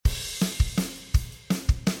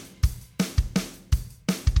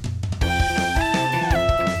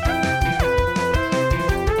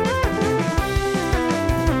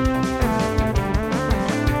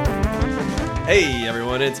Hey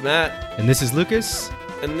everyone, it's Matt. And this is Lucas.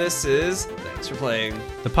 And this is Thanks for Playing,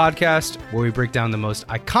 the podcast where we break down the most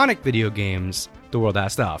iconic video games the world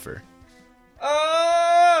has to offer.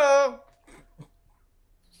 Oh!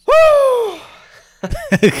 Woo!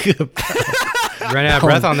 Ran out of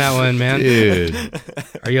breath on that one, man. Dude.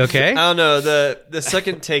 Are you okay? I don't know. The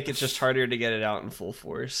second take, it's just harder to get it out in full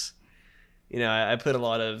force. You know, I put a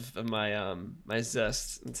lot of my my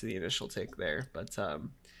zest into the initial take there, but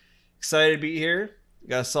excited to be here. We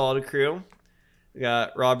got a solid crew. We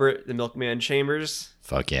got Robert, the Milkman Chambers.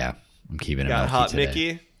 Fuck yeah. I'm keeping it Got milky Hot today.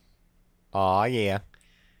 Mickey. Aw, yeah.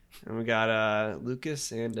 And we got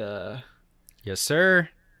Lucas and Yes, sir.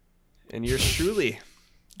 yours truly,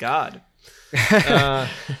 God.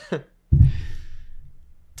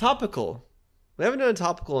 Topical. We haven't done a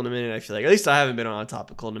topical in a minute, I feel like. At least I haven't been on a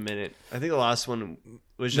topical in a minute. I think the last one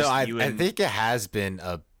was just I you and... think it has been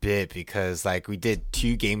a bit because like we did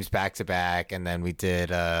 2 games back to back, and then we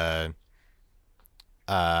did I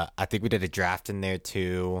think we did a draft in there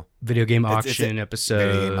too. Video game It's auction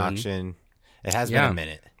episode. Video game auction. It has been a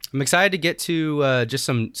minute. I'm excited to get to just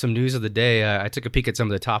some news of the day. I took a peek at some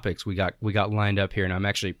of the topics we got lined up here, and I'm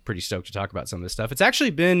actually pretty stoked to talk about some of this stuff. It's actually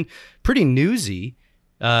been pretty newsy.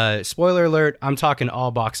 Spoiler alert, I'm talking all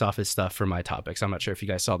box office stuff for my topics. I'm not sure if you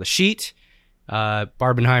guys saw the sheet.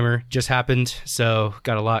 Barbenheimer just happened, so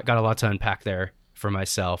got a lot to unpack there for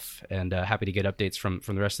myself, and happy to get updates from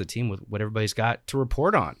the rest of the team with what everybody's got to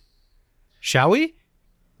report on. Shall we?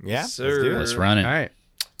 Yeah, Sir. let's do it. Let's run it. All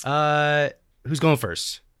right. Who's going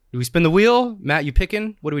first? Do we spin the wheel? Matt, you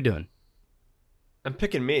picking? What are we doing? I'm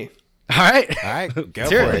picking me. All right. All right, go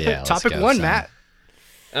Let's hear for it. it. Yeah, let's Topic go, one, son.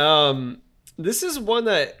 Matt. This is one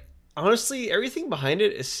that, honestly, everything behind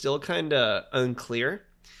it is still kind of unclear.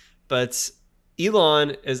 But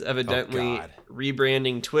Elon is evidently God.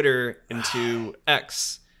 rebranding Twitter into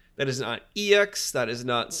X. That is not EX. That is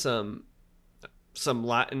not some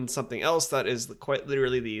Latin something else. That is quite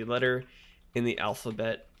literally the letter in the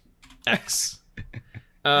alphabet X.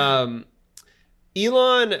 Elon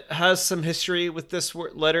has some history with this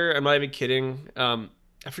letter. I'm not even kidding. I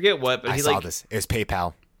forget what, but I he saw this. It was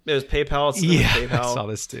PayPal. It was PayPal. It's Yeah, PayPal. I saw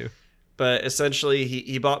this too. But essentially,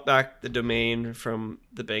 he bought back the domain from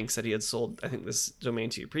the banks that he had sold, I think, this domain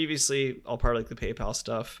to previously, all part of like the PayPal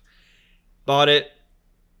stuff. Bought it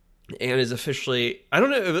and is officially, I don't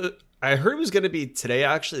know, I heard it was going to be today,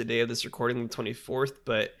 actually, the day of this recording, the 24th,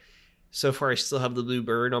 but so far I still have the blue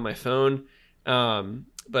bird on my phone.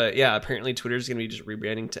 But yeah, apparently Twitter is going to be just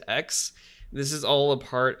rebranding to X. This is all a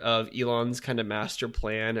part of Elon's kind of master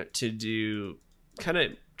plan to do kind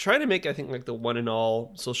of trying to make, I think, like the one and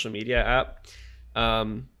all social media app,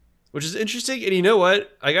 which is interesting. And you know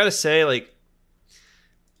what? I got to say, like,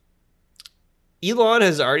 Elon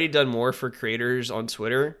has already done more for creators on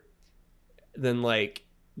Twitter than like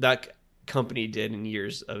that company did in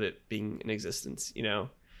years of it being in existence, you know?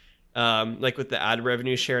 Like with the ad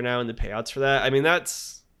revenue share now and the payouts for that. I mean,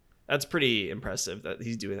 that's pretty impressive that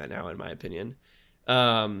he's doing that now, in my opinion.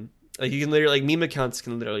 Like you can literally, like meme accounts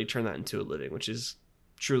can literally turn that into a living, which is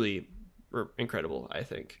truly incredible, I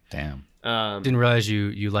think. Damn. Didn't realize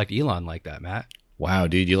you liked Elon like that, Matt. Wow,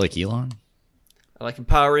 dude, you like Elon? I like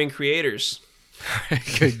empowering creators.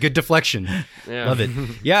 Good deflection. Yeah. Love it.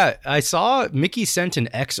 Yeah, I saw Mickey sent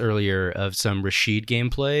an X earlier of some Rashid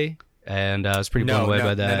gameplay, and I was pretty blown away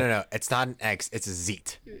by that. No. It's not an X. It's a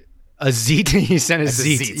Zeet. A Zeet? He sent a It's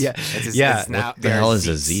Zeet. a Zeet. Yeah. It's What now, the there hell are is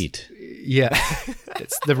a Zeets. Zeet? Yeah.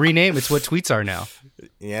 It's the rename. It's what tweets are now.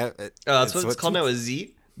 Yeah. That's what it's called now, a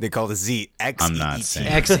Zeet? They call it a Zeet. X. I'm not saying.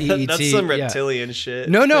 XEET. That's some yeah. reptilian shit.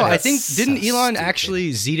 No, I That's think, didn't so Elon stupid.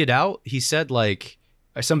 actually Zeet it out? He said, like,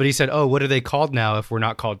 somebody said, oh, what are they called now if we're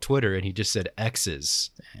not called Twitter? And he just said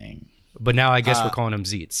X's. Dang. But now I guess we're calling them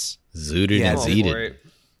Zeets. Zooted Yeah, and All for zeeted. it.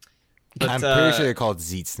 But, I'm pretty sure they're called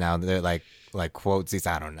Zeets now. They're like quote Zeets.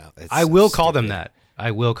 I don't know. It's I will so call them stupid. that.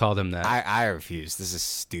 I will call them that. I refuse. This is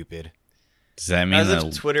stupid. Does that mean as that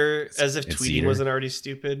if Twitter, as if it's tweeting Zeeter? wasn't already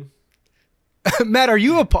stupid. Matt, are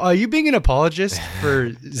you being an apologist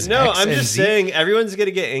for No, X I'm and just Z? saying everyone's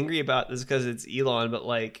gonna get angry about this because it's Elon, but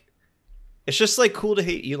like, it's just like cool to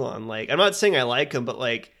hate Elon. Like, I'm not saying I like him, but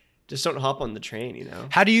like, just don't hop on the train, you know?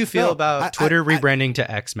 How do you feel No, about Twitter rebranding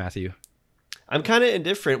to X, Matthew? I'm kind of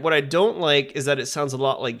indifferent. What I don't like is that it sounds a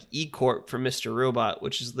lot like E Corp from Mr. Robot,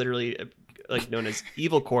 which is literally like known as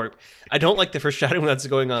Evil Corp. I don't like the foreshadowing that's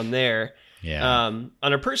going on there. Yeah. On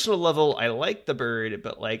a personal level, I like the bird,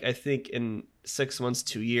 but like I think in 6 months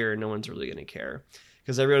to a year, no one's really going to care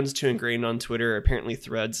because everyone's too ingrained on Twitter. Apparently,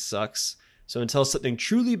 Threads sucks. So until something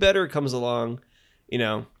truly better comes along, you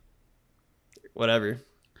know, whatever.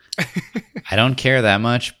 I don't care that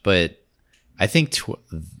much, but I think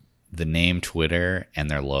the name Twitter and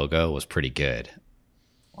their logo was pretty good.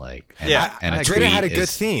 Like, and a Twitter had a tweet good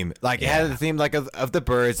is- theme. Like, it had the theme like of the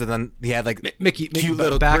birds, and then he had like Mickey, cute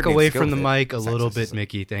little back bird names away to go from the with it. mic a Sorry, little sorry, bit, sorry.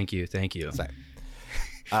 Mickey. Thank you.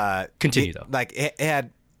 Sorry. Continue, though. Like it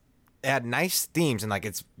had nice themes, and like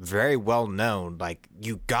it's very well known. Like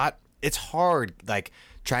it's hard like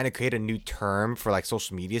trying to create a new term for like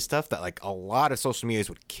social media stuff that like a lot of social medias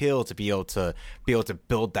would kill to be able to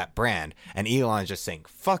build that brand. And Elon is just saying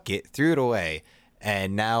fuck it, threw it away,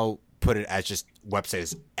 and now put it as just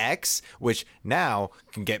websites X, which now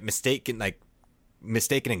can get mistaken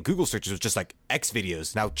in Google searches with just like X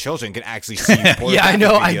videos. Now children can actually see. Yeah, I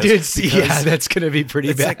know. I videos did see. Yeah, because that's gonna be pretty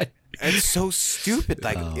it's bad. like, it's so stupid.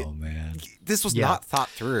 Like, Oh man. this was not thought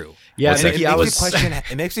through. Yeah, What's Mickey, that?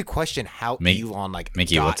 It makes me question how Elon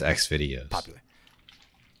Mickey, got what's X videos? popular.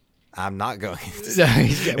 I'm not going.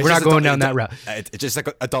 We're not going down that route. It's just like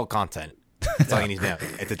adult content. That's all you need to know.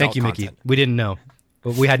 It's adult Thank you, content. Mickey. We didn't know.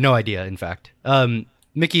 But we had no idea, in fact.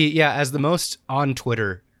 Mickey, yeah, as the most on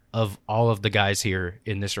Twitter of all of the guys here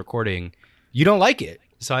in this recording, you don't like it.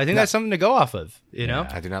 So I think that's something to go off of, you know?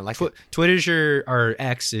 I do not like it. Twitter's or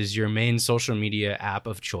X is your main social media app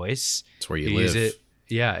of choice. It's where you use live. it.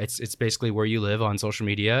 Yeah, it's basically where you live on social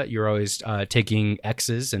media. You're always taking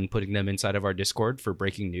X's and putting them inside of our Discord for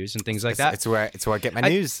breaking news and things like that. It's where I get my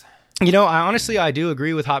news. You know, I do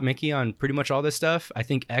agree with Hot Mickey on pretty much all this stuff. I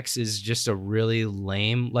think X is just a really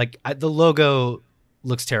lame. Like the logo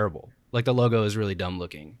looks terrible. Like the logo is really dumb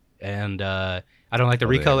looking, and I don't like the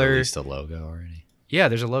They recolor. released a logo already. Yeah,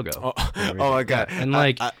 there's a logo. Oh my god! And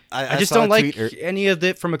like, I just saw don't a like tweet any of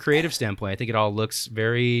it from a creative standpoint. I think it all looks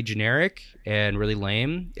very generic and really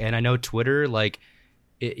lame. And I know Twitter, like,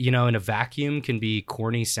 in a vacuum can be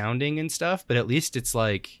corny sounding and stuff, but at least it's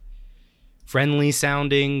like friendly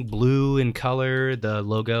sounding, blue in color. The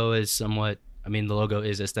logo is the logo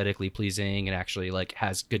is aesthetically pleasing and actually like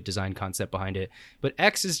has good design concept behind it. But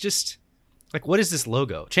X is just like, what is this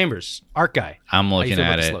logo? Chambers, art guy. I'm How you looking feel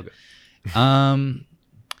about at this it. logo?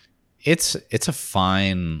 It's a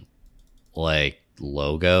fine like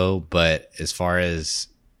logo, but as far as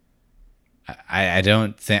I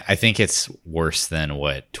think it's worse than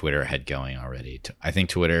what Twitter had going already. I think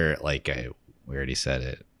Twitter, we already said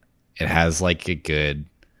it. It has like a good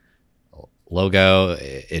logo.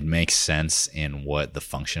 It makes sense in what the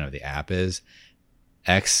function of the app is.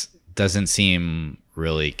 X doesn't seem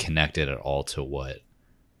really connected at all to what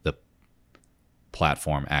the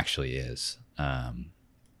platform actually is. And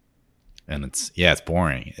it's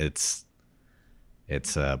boring. It's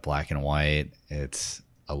black and white. It's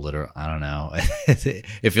a literal, I don't know.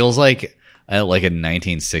 It feels like a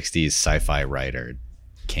 1960s sci-fi writer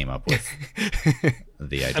came up with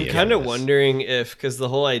the idea. I'm kind of this. wondering if, because the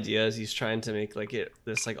whole idea is he's trying to make like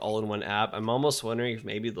this like all-in-one app. I'm almost wondering if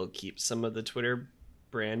maybe they'll keep some of the Twitter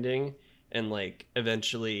branding and like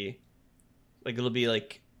eventually, like it'll be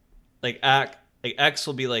like X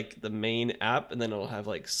will be like the main app, and then it'll have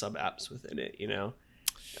like sub apps within it.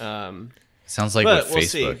 Sounds like but what we'll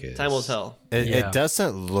Facebook see. is. Time will tell. It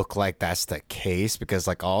doesn't look like that's the case because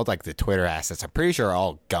like all like the Twitter assets, I'm pretty sure are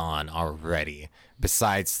all gone already.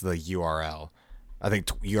 Besides the URL, I think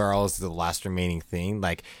URL is the last remaining thing.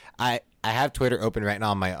 Like I have Twitter open right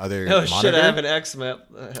now on my other Oh monitor. shit! I have an X map,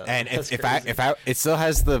 And That's if crazy. I it still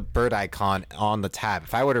has the bird icon on the tab.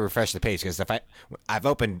 If I were to refresh the page, because I've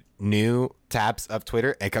opened new tabs of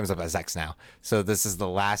Twitter, it comes up as X now. So this is the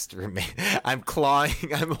last remain. I'm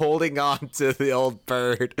holding on to the old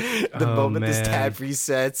bird. The moment this man. tab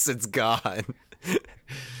resets, it's gone.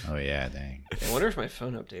 Oh yeah, dang. I wonder if my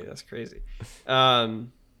phone updated. That's crazy.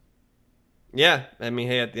 Yeah, I mean,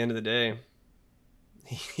 hey, at the end of the day,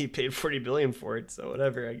 he paid $40 billion for it, so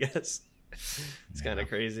whatever, I guess. It's kind of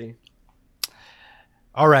crazy.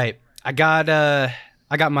 All right, I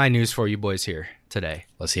got my news for you boys here today.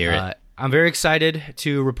 Let's hear it. I'm very excited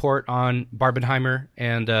to report on Barbenheimer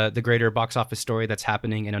and the greater box office story that's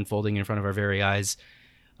happening and unfolding in front of our very eyes.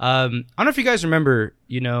 I don't know if you guys remember,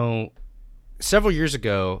 several years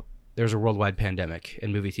ago, there was a worldwide pandemic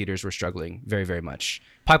and movie theaters were struggling very, very much.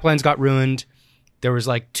 Pipelines got ruined. There was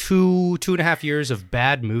like 2.5 years of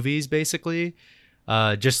bad movies, basically.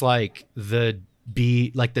 Just like the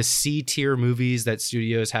C tier movies that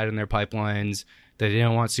studios had in their pipelines that they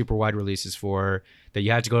didn't want super wide releases for, that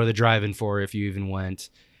you had to go to the drive-in for if you even went.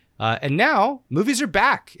 And now movies are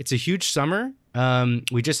back. It's a huge summer.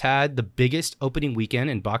 We just had the biggest opening weekend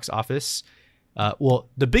in box office.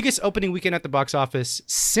 The biggest opening weekend at the box office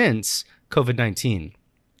since COVID-19.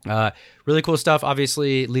 Really cool stuff.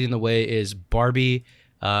 Obviously, leading the way is Barbie,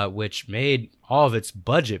 which made all of its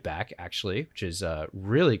budget back, actually, which is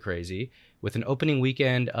really crazy. with an opening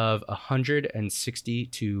weekend of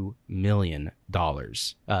 $162 million.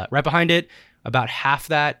 Right behind it, about half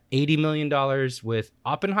that, $80 million with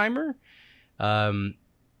Oppenheimer.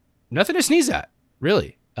 Nothing to sneeze at,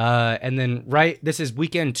 really. And then this is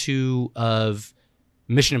weekend 2 of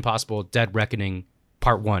Mission Impossible Dead Reckoning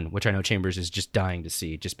Part 1, which I know Chambers is just dying to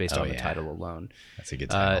see just based on the title alone. That's a good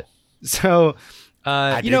title. So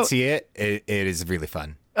I did see it. It is really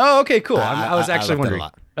fun. Oh, okay, cool. I was actually liked it a wondering.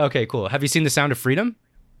 lot. Okay, cool. Have you seen The Sound of Freedom?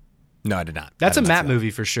 No, I did not. That's a I did not Matt see that.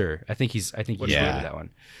 movie for sure. I think he's really that one.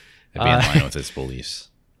 It'd be in line with his beliefs.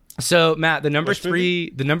 So Matt, the number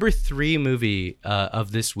three movie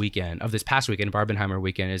of this past weekend, Barbenheimer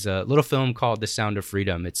weekend, is a little film called The Sound of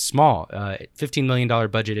Freedom. It's small, $15 million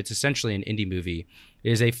budget. It's essentially an indie movie.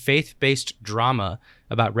 It is a faith-based drama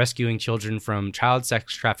about rescuing children from child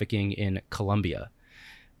sex trafficking in Colombia.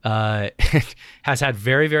 It has had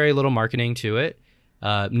very, very little marketing to it.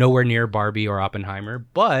 Nowhere near Barbie or Oppenheimer,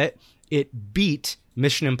 but it beat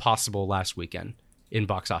Mission Impossible last weekend in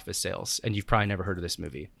box office sales. And you've probably never heard of this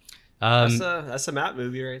movie. That's a Matt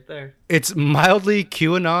movie right there. It's mildly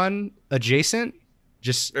QAnon adjacent.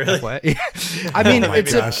 Just really? I mean,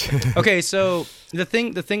 gosh. Okay. So the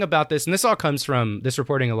thing about this, and this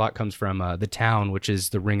reporting a lot comes from The Town, which is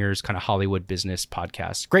the Ringer's kind of Hollywood business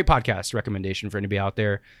podcast. Great podcast recommendation for anybody out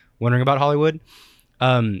there wondering about Hollywood.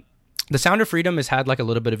 The Sound of Freedom has had like a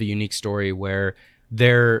little bit of a unique story where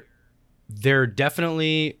they're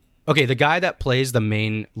definitely. Okay, the guy that plays the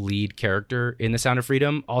main lead character in The Sound of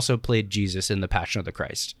Freedom also played Jesus in The Passion of the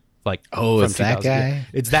Christ. It's that guy?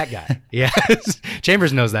 It's that guy. Yeah.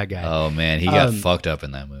 Chambers knows that guy. Oh, man. He got fucked up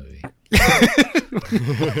in that movie.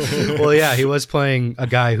 Well, yeah, he was playing a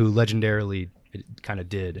guy who legendarily kind of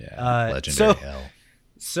did. Legendary hell.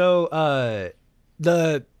 So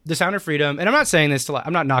the Sound of Freedom, and I'm not saying this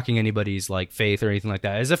I'm not knocking anybody's like faith or anything like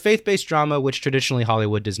that. It's a faith-based drama, which traditionally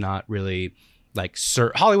Hollywood does not really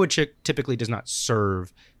Hollywood typically does not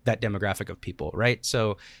serve that demographic of people, right?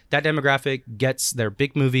 So that demographic gets their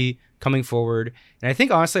big movie coming forward. And I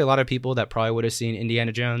think honestly, a lot of people that probably would have seen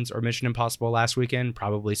Indiana Jones or Mission Impossible last weekend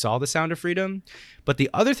probably saw The Sound of Freedom. But the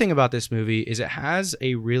other thing about this movie is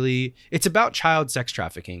it's about child sex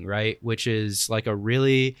trafficking, right? Which is like a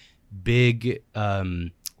really big, how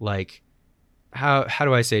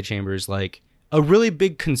do I say, Chambers? Like a really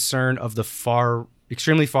big concern of the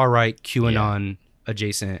extremely far right QAnon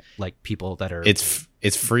adjacent like people that are.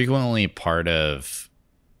 It's frequently part of,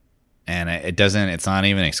 and it's not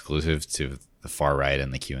even exclusive to the far right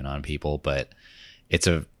and the QAnon people, but it's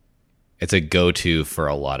a go-to for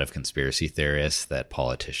a lot of conspiracy theorists that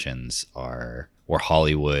politicians or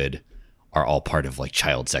Hollywood are all part of like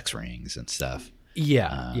child sex rings and stuff.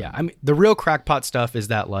 Yeah. I mean, the real crackpot stuff is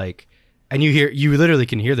that like, and you literally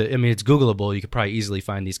can hear that. I mean, it's Googleable. You could probably easily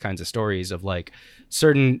find these kinds of stories of like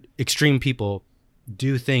certain extreme people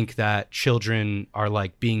do think that children are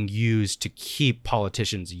like being used to keep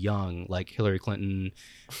politicians young, like Hillary Clinton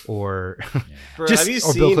or Bro, have you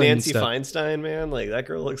seen Nancy Feinstein, man? Like that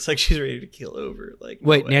girl looks like she's ready to keel over. Like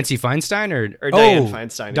wait, Nancy Feinstein or Dianne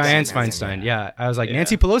Feinstein? Dianne Feinstein. Yeah, I was like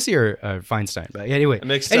Nancy Pelosi or Feinstein, but anyway. I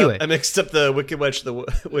mixed up the Wicked Witch of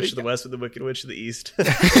the Witch of the West with the Wicked Witch of the East.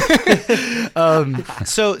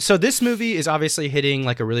 So this movie is obviously hitting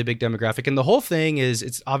like a really big demographic, and the whole thing is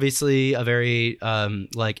it's obviously a very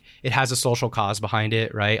like it has a social cause behind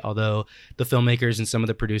it, right? Although the filmmakers and some of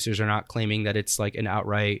the producers are not claiming that it's like an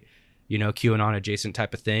outright, QAnon adjacent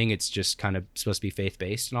type of thing. It's just kind of supposed to be faith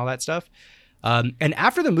based and all that stuff. And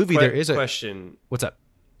after the movie, there is a question. What's up?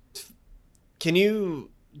 Can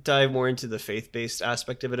you dive more into the faith based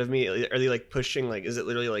aspect of it? Are they like pushing, like, is it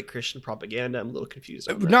literally like Christian propaganda? I'm a little confused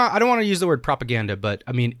on that. No, I don't want to use the word propaganda, but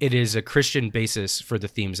I mean, it is a Christian basis for the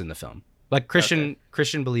themes in the film. Like Christian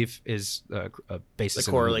belief is a basis.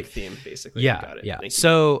 The core of the like theme, basically. Yeah, Got it. yeah. Thank you.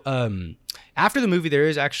 So after the movie, there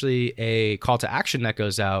is actually a call to action that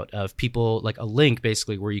goes out of people, like a link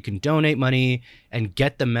basically where you can donate money and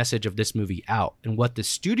get the message of this movie out. And what the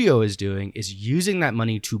studio is doing is using that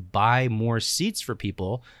money to buy more seats for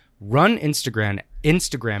people, run Instagram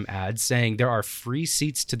ads saying there are free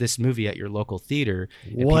seats to this movie at your local theater,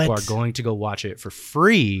 and people are going to go watch it for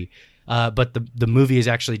free. But the movie is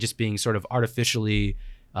actually just being sort of artificially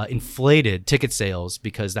inflated ticket sales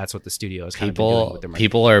because that's what the studio is kind of doing with their money.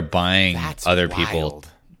 People are buying That's other wild. people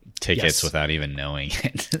tickets Yes. without even knowing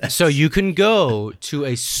it. So you can go to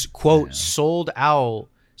a quote sold out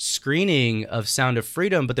screening of Sound of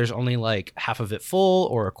Freedom, but there's only like half of it full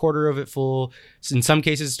or a quarter of it full. So in some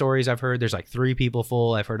cases, stories I've heard, there's like 3 people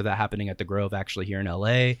full. I've heard of that happening at the Grove actually here in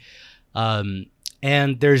LA.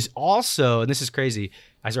 And there's also, and this is crazy,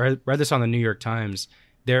 I read this on the New York Times,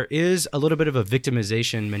 there is a little bit of a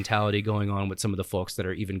victimization mentality going on with some of the folks that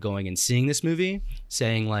are even going and seeing this movie,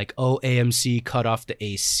 saying like, oh, AMC cut off the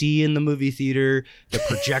AC in the movie theater, the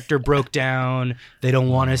projector broke down, they don't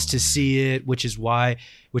want us to see it, which is why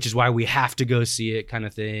we have to go see it, kind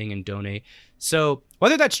of thing, and donate. So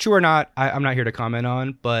whether that's true or not, I'm not here to comment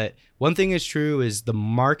on, but one thing is true is the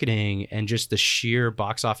marketing and just the sheer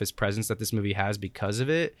box office presence that this movie has because of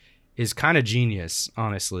it is kind of genius,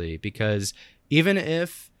 honestly, because even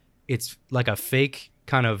if it's like a fake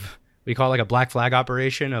kind of, we call it like a black flag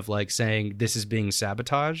operation of like saying this is being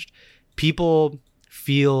sabotaged, people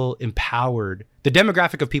feel empowered. The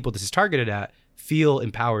demographic of people this is targeted at feel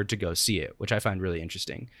empowered to go see it, which I find really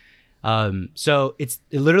interesting. So it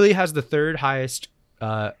literally has the third highest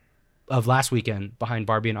of last weekend behind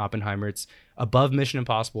Barbie and Oppenheimer. It's above Mission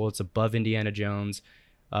Impossible. It's above Indiana Jones.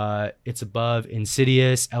 It's above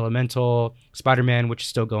Insidious, Elemental, Spider-Man, which is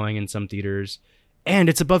still going in some theaters, and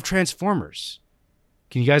it's above Transformers.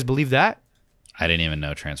 Can you guys believe that? I didn't even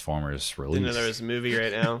know Transformers released. Didn't know there was a movie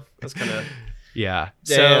right now. That's kind of yeah.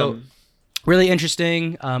 damn. So really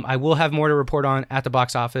interesting. I will have more to report on at the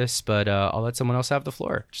box office, but I'll let someone else have the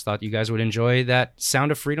floor. Just thought you guys would enjoy that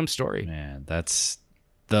Sound of Freedom story. Man, that's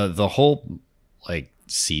the whole like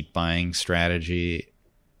seat buying strategy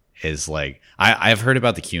is like I've heard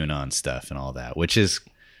about the QAnon stuff and all that, which is,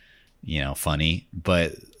 you know, funny,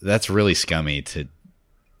 but that's really scummy to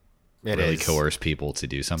really coerce people to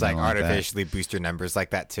do something like that. Artificially boost your numbers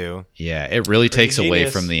like that too. Yeah, it really takes away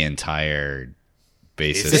genius. from the entire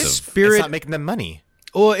basis This of spirit, It's not making them money.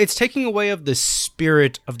 well, it's taking away of the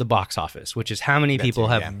spirit of the box office, which is how many people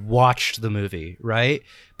too, have yeah. watched the movie, right?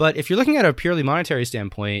 But if you're looking at a purely monetary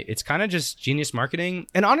standpoint, it's kind of just genius marketing.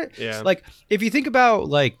 And on it, Yeah. like if you think about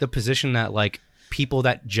like the position that like people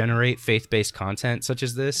that generate faith-based content such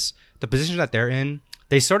as this, the position that they're in,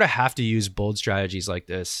 they sort of have to use bold strategies like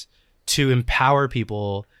this to empower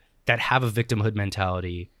people that have a victimhood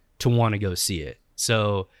mentality to want to go see it.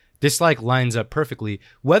 So this like lines up perfectly,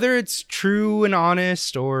 whether it's true and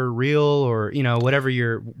honest or real or, you know,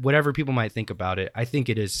 whatever people might think about it. I think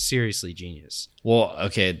it is seriously genius. Well,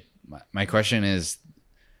 okay, my question is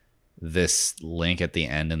this link at the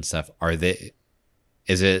end and stuff,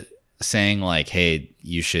 is it saying like, hey,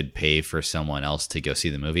 you should pay for someone else to go see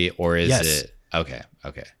the movie, or is Yes. it okay?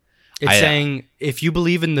 It's saying if you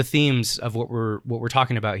believe in the themes of what we're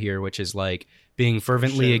talking about here, which is like being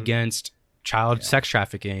fervently Christian. against child sex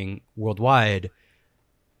trafficking worldwide.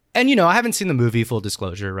 And, you know, I haven't seen the movie, full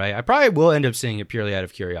disclosure, right? I probably will end up seeing it purely out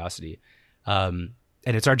of curiosity. And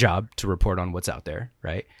it's our job to report on what's out there,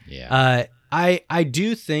 right? Yeah. I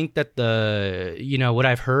do think that what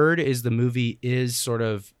I've heard is the movie is sort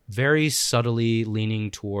of very subtly leaning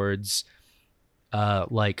towards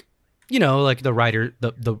like the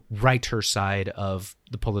writer side of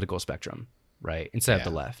the political spectrum, right? Instead of the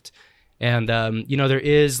left. And, there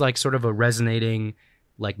is like sort of a resonating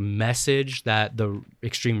like message that the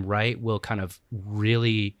extreme right will kind of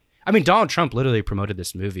really, I mean, Donald Trump literally promoted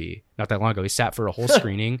this movie not that long ago. He sat for a whole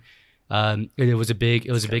screening. It was a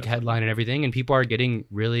big headline and everything. And people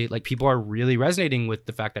are really resonating with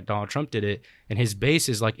the fact that Donald Trump did it. And his base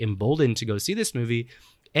is like emboldened to go see this movie.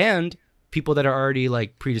 And people that are already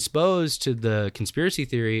like predisposed to the conspiracy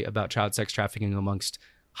theory about child sex trafficking amongst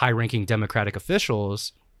high-ranking Democratic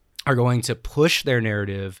officials are going to push their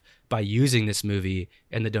narrative by using this movie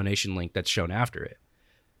and the donation link that's shown after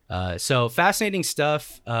it. So fascinating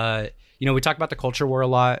stuff. We talk about the culture war a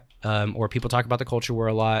lot, or people talk about the culture war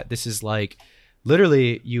a lot. This is like,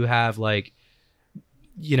 literally, you have like,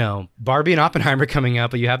 Barbie and Oppenheimer coming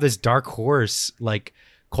up, but you have this dark horse, like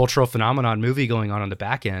cultural phenomenon movie going on the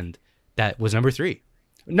back end that was number 3.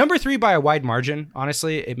 Number 3 by a wide margin,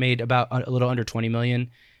 honestly. It made about a little under 20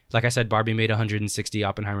 million. Like I said, Barbie made 160,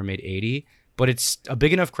 Oppenheimer made 80, but it's a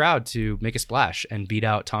big enough crowd to make a splash and beat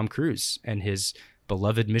out Tom Cruise and his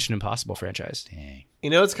beloved Mission Impossible franchise. Dang.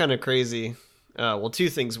 It's kind of crazy. Well, 2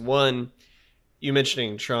 things. One, you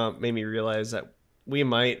mentioning Trump made me realize that we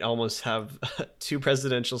might almost have 2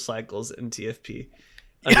 presidential cycles in TFP.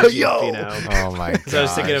 Under TFP now. Oh my god! So I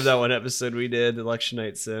was thinking of that one episode we did, Election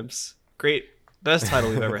Night Simps. Great, best title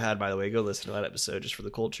we've ever had, by the way. Go listen to that episode just for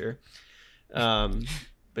the culture.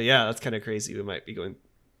 But yeah, that's kind of crazy. We might be going,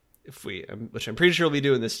 which I'm pretty sure we'll be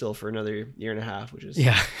doing this still for another year and a half, which is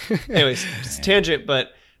anyways, it's a tangent.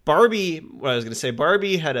 But Barbie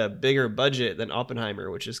had a bigger budget than Oppenheimer,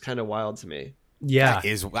 which is kind of wild to me. Yeah, that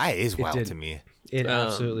is wild did. to me. It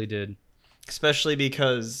absolutely did. Especially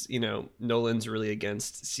because Nolan's really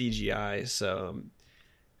against CGI. So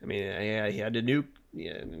he had to nuke.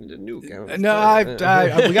 Yeah, nuke.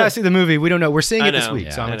 No, we gotta see the movie. We don't know. We're seeing it this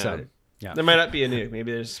week, so I'm I know. excited. Yeah. There might not be a nuke.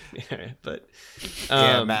 Maybe there's, but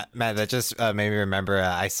Yeah, Matt, that just made me remember.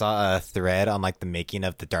 I saw a thread on like the making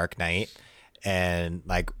of The Dark Knight, and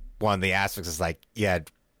like one of the aspects is like,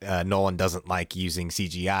 Nolan doesn't like using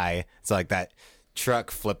CGI. So like that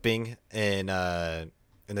truck flipping in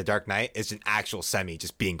The Dark Knight is an actual semi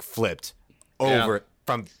just being flipped over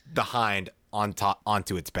from behind on top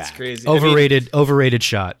onto its back. it's crazy. Overrated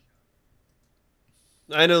shot.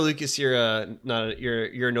 I know, Lucas, you're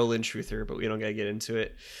you're a Nolan truther, but we don't gotta get into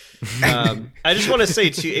it. I just want to say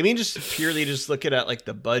too. I mean, just purely just looking at like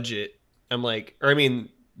the budget, I'm like, or I mean,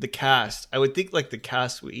 the cast. I would think like the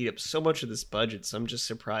cast would eat up so much of this budget. So I'm just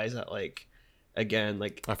surprised that like, again,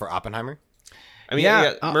 like For Oppenheimer. I mean,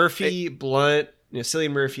 you got Murphy, Blunt,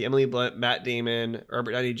 Cillian Murphy, Emily Blunt, Matt Damon,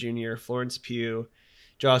 Robert Downey Jr., Florence Pugh,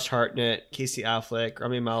 Josh Hartnett, Casey Affleck,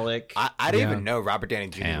 Rami Malek. I didn't even know Robert Downey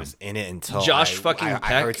Jr. was in it until Josh fucking Peck.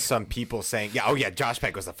 I heard some people saying, Josh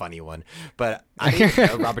Peck was a funny one. But I didn't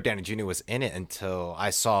know Robert Downey Jr. was in it until I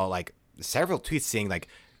saw like several tweets saying like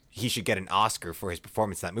he should get an Oscar for his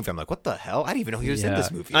performance in that movie. I'm like, what the hell? I didn't even know he was in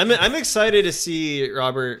this movie. I'm excited to see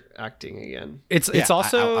Robert acting again. It's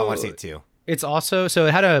also I want to see it too. It's also, so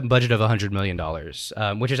it had a budget of $100 million,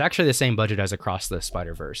 which is actually the same budget as Across the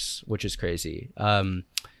Spider-Verse, which is crazy.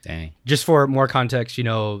 Dang. Just for more context,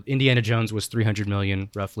 Indiana Jones was $300 million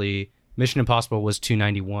roughly. Mission Impossible was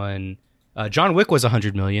 $291. John Wick was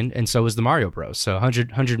 $100 million, and so was the Mario Bros. So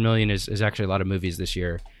 $100 million is actually a lot of movies this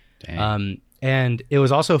year. Dang. And it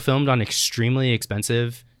was also filmed on extremely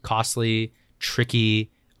expensive, costly, tricky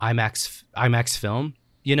IMAX film.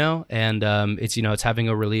 And it's having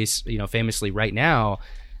a release, famously right now,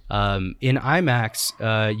 in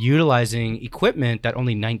IMAX, utilizing equipment that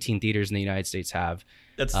only 19 theaters in the United States have.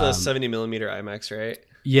 That's the 70 millimeter IMAX, right?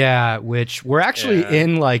 Yeah, which we're actually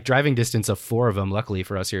in like driving distance of 4 of them, luckily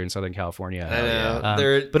for us here in Southern California. I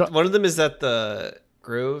know. But one of them is at the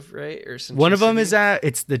Grove, right? Or some one of them is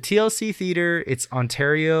it's the TLC Theater, it's the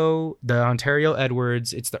Ontario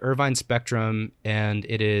Edwards, it's the Irvine Spectrum, and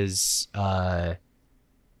it is I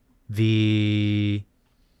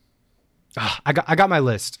got my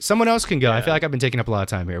list. Someone else can go. Yeah. I feel like I've been taking up a lot of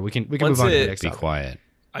time here. We can move on to the next topic. Be quiet.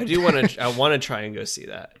 I do want to. I want to try and go see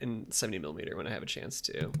that in 70 millimeter when I have a chance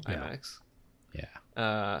to. IMAX.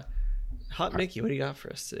 Yeah. Hot Mickey, what do you got for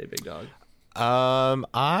us today, big dog?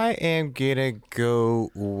 I am gonna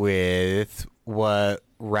go with what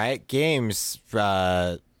Riot Games,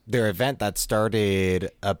 their event that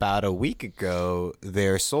started about a week ago,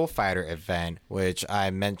 their Soul Fighter event, which I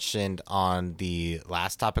mentioned on the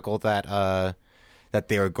last topical that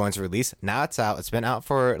they were going to release. Now it's out. It's been out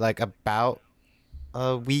for like about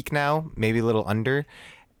a week now, maybe a little under,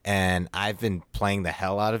 and I've been playing the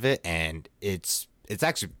hell out of it, and it's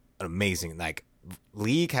actually amazing. Like,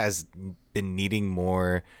 League has been needing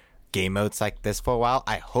more game modes like this for a while.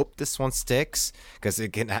 I hope this one sticks because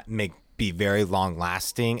it can be very long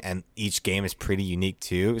lasting, and each game is pretty unique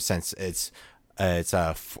too, since it's 4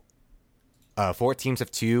 teams of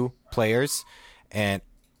 2 players. And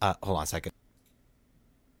hold on a second.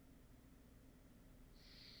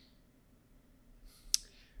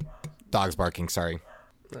 Dogs barking, sorry.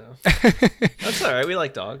 No. That's all right. We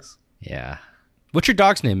like dogs. Yeah. What's your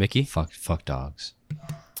dog's name, Mickey? Fuck dogs.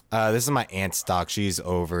 This is my aunt's dog. She's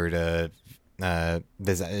over to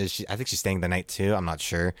visit. I think she's staying the night too. I'm not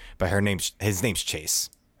sure, but his name's Chase.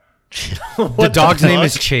 The dog's name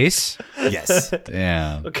is Chase? Yes.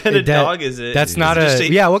 Yeah. What kind of dog is it? That's not what kind of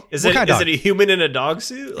dog? Is it a human in a dog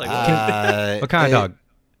suit? Like what kind of dog?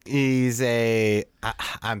 He's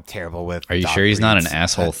I'm terrible with. Are you sure he's not an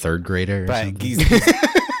asshole third grader or something?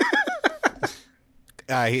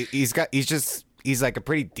 He's like a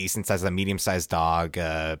pretty decent size, a medium sized dog,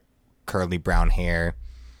 curly brown hair.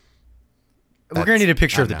 We're gonna need a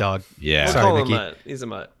picture of the dog. Yeah. We'll Sorry, call him Mickey. Mutt. He's a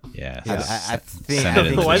mutt. Yeah. I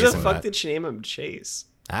think. Why the fuck did she name him Chase?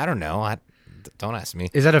 I don't know. Don't ask me.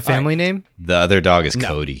 Is that a family name? The other dog is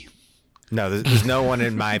Cody. No, there's no one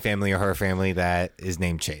in my family or her family that is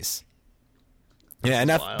named Chase. Yeah,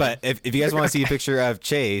 enough. Wild. But if you guys want to see a picture of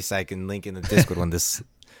Chase, I can link in the Discord when this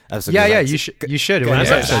episode. You should.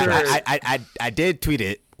 I did tweet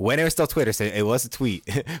it when it was still Twitter, so it was a tweet,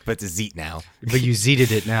 but it's a Zeet now. But you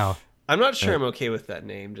Zeeted it now. I'm not sure I'm okay with that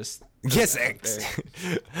name. Just yes,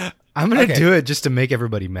 I'm gonna do it just to make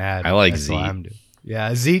everybody mad. I like Zeet.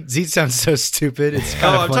 Yeah, Zeet sounds so stupid. It's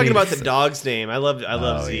kind of I'm talking about the dog's name. I love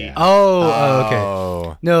Zeet. Yeah.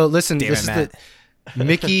 Okay. No, listen.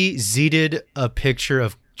 Mickey Zeeted a picture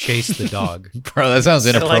of Chase the dog. Bro, that sounds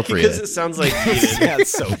inappropriate. Because it sounds like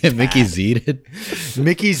that's so Mickey Zeeted.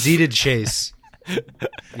 Mickey Zeeted Chase.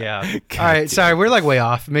 Yeah. God All right. damn. Sorry, we're like way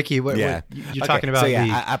off. Mickey, Yeah. you're talking about So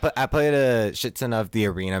yeah, the... I played a shit ton of the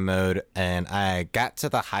arena mode, and I got to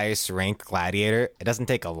the highest rank gladiator. It doesn't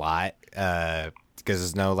take a lot, because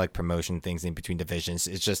there's no like promotion things in between divisions.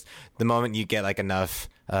 It's just the moment you get like enough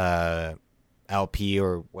LP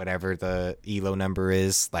or whatever the elo number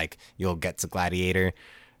is, like you'll get to gladiator.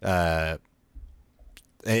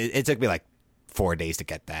 It took me like 4 days to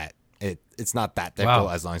get that. It's not that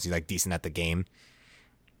difficult as long as you're like decent at the game.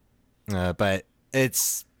 But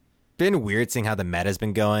it's been weird seeing how the meta's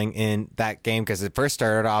been going in that game, because it first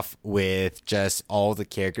started off with just all the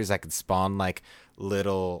characters that could spawn like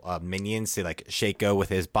little minions. So like Shaco with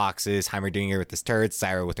his boxes, Heimerdinger with his turrets,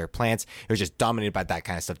 Syra with her plants. It was just dominated by that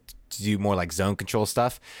kind of stuff to do more like zone control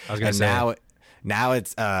stuff. I was gonna say. Now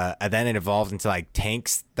it's and then it evolved into like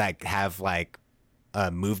tanks that have like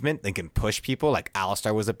movement and can push people. Like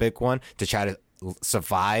Alistar was a big one to try to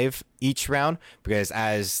survive each round, because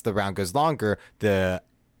as the round goes longer, the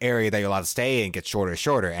area that you're allowed to stay in gets shorter and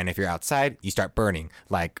shorter, and if you're outside, you start burning,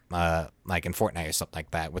 like in Fortnite or something like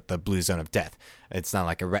that with the blue zone of death. It's not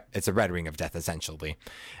like it's a red ring of death essentially,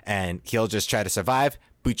 and he'll just try to survive,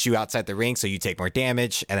 boot you outside the ring so you take more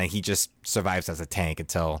damage, and then he just survives as a tank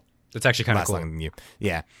until That's actually kind of lasts cool. longer than you.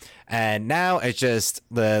 Yeah, and now it's just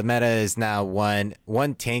the meta is now one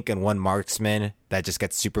tank and one marksman that just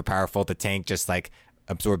gets super powerful. The tank just like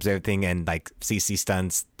absorbs everything and like CC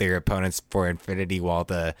stuns their opponents for infinity, while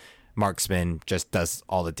the marksman just does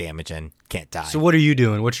all the damage and can't die. So what are you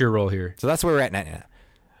doing? What's your role here? So that's where we're at now.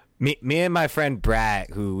 Me and my friend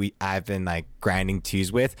Brad, who I've been like grinding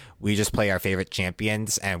twos with, we just play our favorite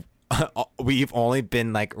champions, and we've only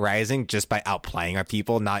been like rising just by outplaying our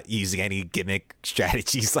people, not using any gimmick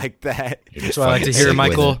strategies like that. That's what I like to hear,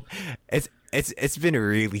 Michael. It's been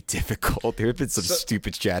really difficult. There have been some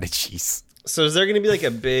stupid strategies. So is there going to be like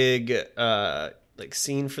a big like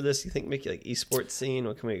scene for this? You think, Mickey, like esports scene?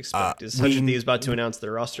 What can we expect? Is 100 Thieves about to announce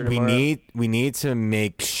their roster tomorrow? We need to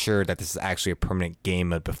make sure that this is actually a permanent game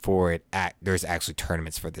mode before there's actually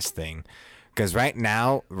tournaments for this thing. Because right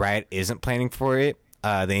now, Riot isn't planning for it.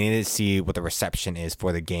 They need to see what the reception is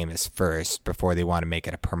for the game is first before they want to make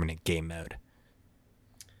it a permanent game mode.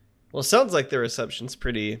 Well, it sounds like the reception's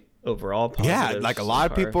pretty overall positive. Yeah, like a lot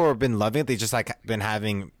of people have been loving it. They just like been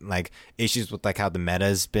having like issues with like how the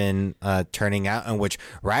meta's been turning out, in which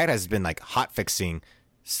Riot has been like hot fixing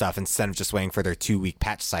stuff instead of just waiting for their 2-week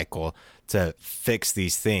patch cycle to fix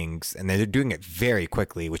these things, and they're doing it very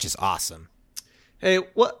quickly, which is awesome. Hey,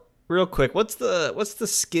 what? Real quick, what's the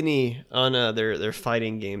skinny on their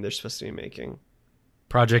fighting game they're supposed to be making?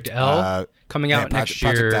 Project L coming out next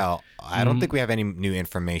year. Project L. I don't think we have any new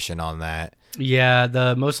information on that. Yeah,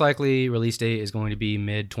 the most likely release date is going to be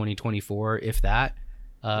mid 2024, if that.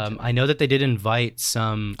 I know that they did invite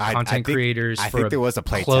some content creators I for think there was a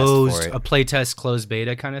play closed, test for it. a playtest closed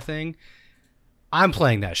beta kind of thing. I'm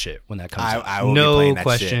playing that shit when that comes out. I will be No playing that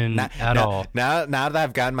question shit. at all. Now that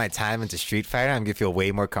I've gotten my time into Street Fighter, I'm gonna feel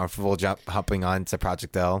way more comfortable hopping on to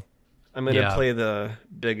Project L. I'm gonna play the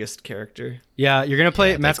biggest character. Yeah, you're gonna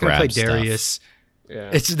play. Matt's gonna play grab stuff. Darius.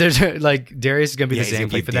 Yeah. There's like Darius is gonna be Yeah, the he's gonna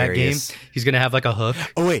Zangief play for that game. Darius. He's gonna have like a hook.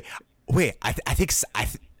 Oh wait, I think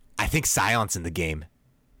Scion's in the game.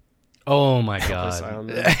 Oh my Scion,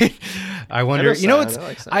 god! I wonder. You know, Scion. it's. I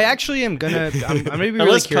like Scion. I actually am gonna. I'm gonna be really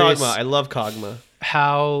Unless curious. Kog'Maw. I love Kog'Maw.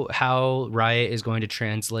 How Riot is going to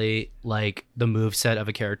translate like the moveset of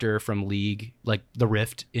a character from League, like the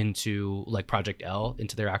Rift, into like Project L,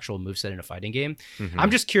 into their actual moveset in a fighting game. Mm-hmm. I'm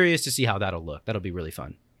just curious to see how that'll look. That'll be really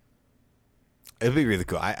fun. It'll be really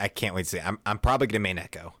cool. I can't wait to see it. I'm probably gonna main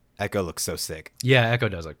Echo. Echo looks so sick. Yeah, Echo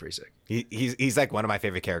does look pretty sick. He's like one of my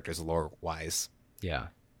favorite characters lore wise, Yeah.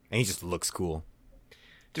 and he just looks cool.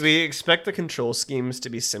 Do we expect the control schemes to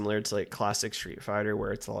be similar to like classic Street Fighter,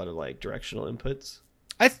 where it's a lot of like directional inputs?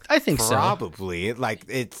 I think so. Probably. Like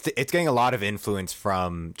it's getting a lot of influence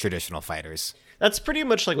from traditional fighters. That's pretty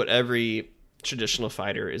much like what every traditional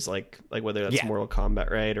fighter is like whether that's Yeah. Mortal Kombat,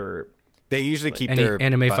 right? Or They usually keep Any their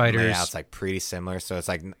anime button fighters. layouts like pretty similar, so it's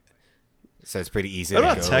like it's pretty easy. what to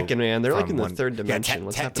about go Tekken, man? They're like from in the third dimension. Yeah,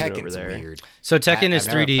 What's happening over Tekken's there? weird. So Tekken is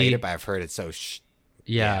I've never 3D. played it, but I've heard it's so.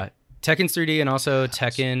 Yeah. Tekken's 3D, and also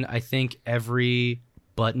Tekken, I think every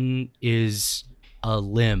button is a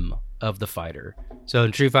limb of the fighter. So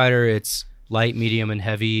in Street Fighter, it's light, medium, and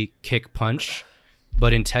heavy, kick, punch.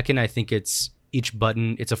 But in Tekken, I think it's each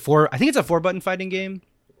button. I think it's a 4-button fighting game.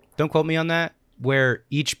 Don't quote me on that. Where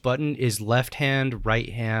each button is left hand,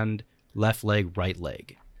 left leg, right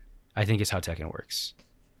leg. I think is how Tekken works.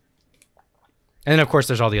 And then of course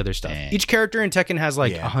there's all the other stuff. Dang. Each character in Tekken has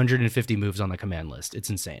like Yeah. 150 moves on the command list. It's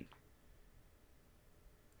insane.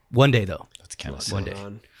 One day though. That's kind of One sick. day.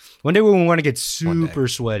 One day when we want to get super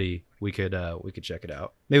sweaty, we could check it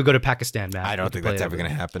out. Maybe go to Pakistan, Matt. I don't think that's ever going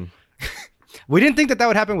to happen. We didn't think that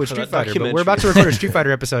would happen with Street Fighter, but we're about to record a Street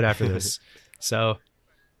Fighter episode after this. So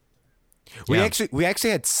we actually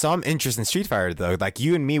had some interest in Street Fighter though. Like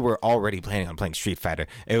you and me were already planning on playing Street Fighter.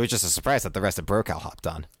 It was just a surprise that the rest of BroCal hopped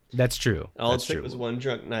on. that's true. All That's it took true. was one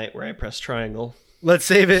drunk night where I pressed triangle. Let's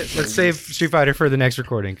save it. Let's save Street Fighter for the next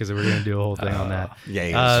recording because we're gonna do a whole thing on that.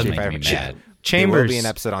 Yeah, Street Make Fighter. me mad. There will Chambers, be an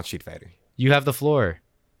episode on Street Fighter. you have the floor.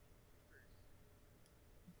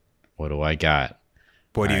 What do I got?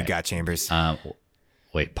 What do you right. got, Chambers?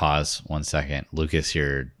 Wait, pause 1 second. Lucas,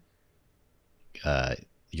 your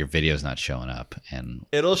video's not showing up. And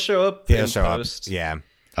It'll show up It'll in show up. post. Yeah.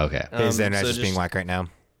 okay. His So internet's just being whack right now.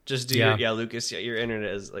 Just do Yeah. Lucas. Yeah, your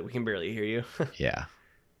internet is like we can barely hear you. Yeah.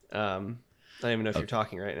 I don't even know if you're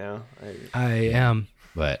talking right now. I am.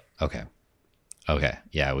 But okay.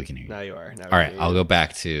 Yeah, we can hear you. Now you are. Now All right, I'll go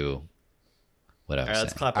back to what I was All right,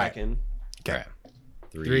 let's saying. clap back in. All right.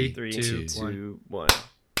 Three, 3, two, 2, 1.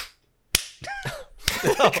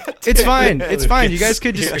 It's fine. It's fine. You guys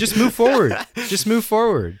could just move forward. Just move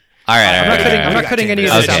forward. All right. I'm not cutting any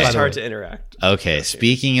of this Okay. out. By It's the hard way. to interact. Okay,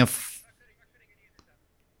 speaking of...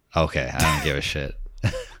 Okay, I don't give a shit.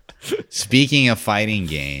 Speaking of fighting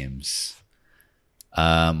games,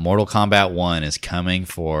 Mortal Kombat 1 is coming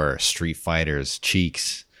for Street Fighter's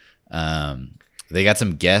cheeks. They got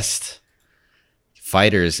some guest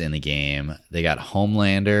fighters in the game. They got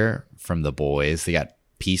Homelander from The Boys. They got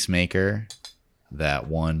Peacemaker, that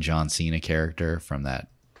one John Cena character from that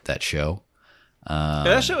show. Yeah,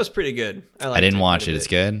 that show was pretty good. I didn't watch it. It's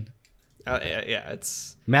good? Yeah,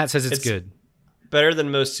 it's Matt says it's good. better than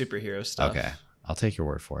most superhero stuff. Okay, I'll take your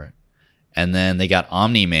word for it. And then they got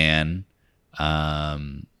Omni-Man,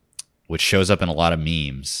 which shows up in a lot of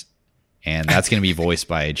memes, and that's going to be voiced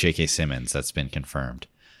by J.K. Simmons. That's been confirmed.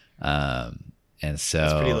 And so,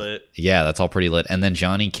 That's pretty lit. Yeah, that's all pretty lit. And then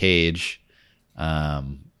Johnny Cage,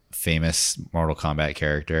 famous Mortal Kombat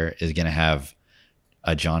character, is going to have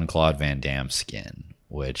a Jean-Claude Van Damme skin,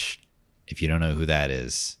 which, if you don't know who that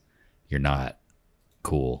is, you're not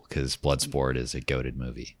cool, because Bloodsport is a goated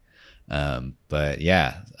movie. But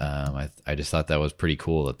yeah, I just thought that was pretty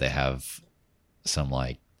cool that they have some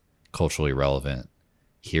like culturally relevant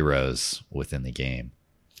heroes within the game.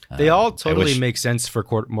 They all I totally wish- make sense for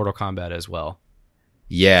Mortal Kombat as well.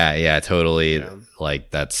 Yeah, totally. Yeah. Like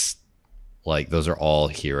that's like those are all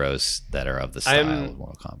heroes that are of the style of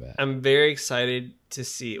Mortal Kombat. I'm very excited to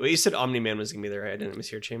see. Well, you said Omni-Man was gonna be there, right? I didn't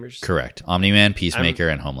mishear Chambers. Correct. Omni-Man, Peacemaker,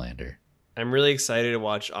 and Homelander. I'm really excited to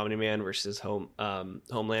watch Omni-Man versus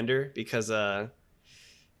Homelander because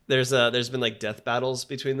there's been like death battles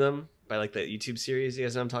between them by like the YouTube series. You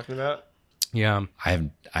guys know what I'm talking about? Yeah. I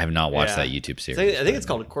have not watched Yeah. that YouTube series. I think it's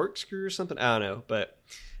called Corkscrew or something. I don't know, but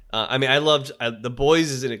I mean, I loved The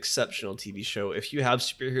Boys is an exceptional TV show. If you have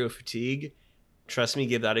superhero fatigue, trust me,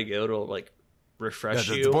 give that a go. It'll like refresh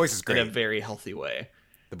The you Boys is in a great. very healthy way.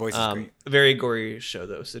 The Boys is great. Very gory show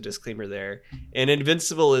though, so disclaimer there. And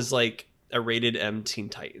Invincible is like a rated M Teen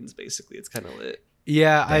Titans. Basically, it's kind of lit.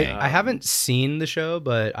 Yeah, Dang. I haven't seen the show,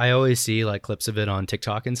 but I always see like clips of it on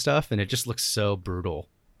TikTok and stuff, and it just looks so brutal,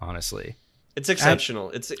 honestly. It's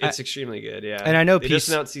exceptional. It's extremely good. Yeah, and I know they just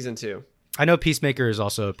announced season 2. I know Peacemaker is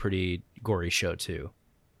also a pretty gory show too.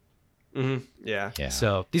 Mm-hmm. Yeah. Yeah.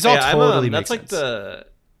 So these all Yeah, totally make that's like sense.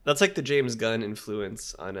 that's like the James Gunn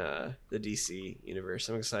influence on the DC universe.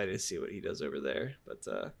 I'm excited to see what he does over there.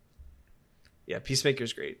 But yeah,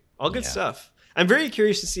 Peacemaker's great. All good Yeah. stuff. I'm very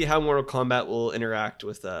curious to see how Mortal Kombat will interact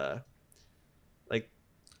with like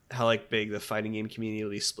how like big the fighting game community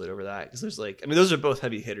will be split over that, because there's like, I mean, those are both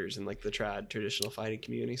heavy hitters in like the traditional fighting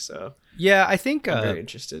community. So Yeah, I think I'm very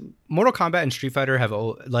interested. Mortal Kombat and Street Fighter have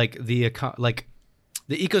like the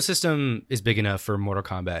ecosystem is big enough for Mortal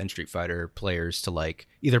Kombat and Street Fighter players to like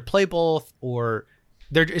either play both, or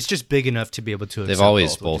it's just big enough to be able to. They've accept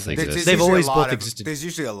always both, which is- both existed. They've usually always a lot both of- existed. There's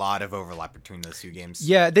usually a lot of overlap between those two games.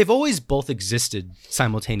 Yeah, they've always both existed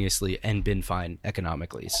simultaneously and been fine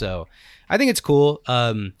economically. So I think it's cool.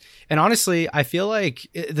 And honestly, I feel like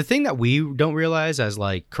the thing that we don't realize as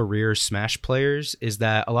like career Smash players is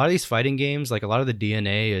that a lot of these fighting games, like a lot of the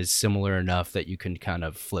DNA is similar enough that you can kind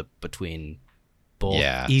of flip between both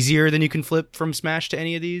easier than you can flip from Smash to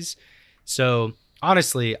any of these. So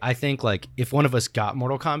honestly, I think like if one of us got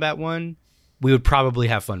Mortal Kombat 1, we would probably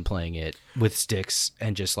have fun playing it with sticks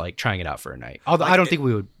and just like trying it out for a night. Although Like, I don't think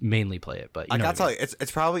we would mainly play it, but you I know gotta what I tell mean. you,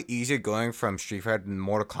 it's probably easier going from Street Fighter to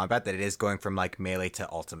Mortal Kombat than it is going from like Melee to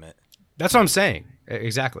Ultimate. That's what I'm saying.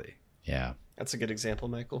 Exactly. Yeah. That's a good example,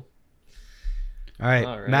 Michael. All right,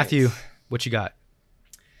 All right. Matthew, what you got?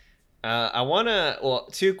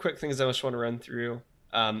 Two quick things I just want to run through.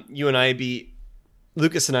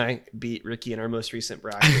 Lucas and I beat Ricky in our most recent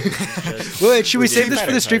bracket. Wait, should we save this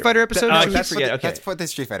for the Street Fighter episode? I forget. Okay, That's for the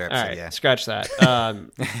Street Fighter episode. all right, Yeah. scratch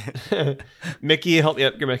that. Mickey helped me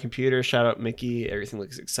upgrade my computer. Shout out Mickey. Everything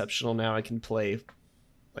looks exceptional now. I can play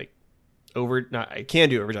like I can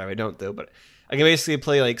do overdrive. I don't though, but I can basically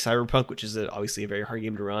play like Cyberpunk, which is obviously a very hard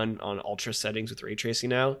game to run on ultra settings with ray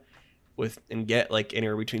tracing now, and get like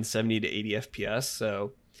anywhere between 70 to 80 FPS.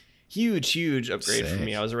 So huge upgrade for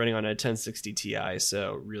me. I was running on a 1060 Ti,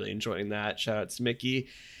 so really enjoying that. Shout out to Mickey.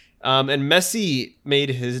 And Messi made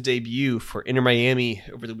his debut for Inter Miami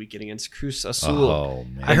over the weekend against Cruz Azul. Oh,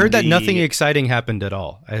 man. I heard that nothing exciting happened at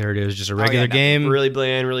all. I heard it was just a regular game. Really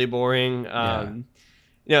bland, really boring. It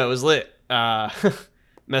was lit.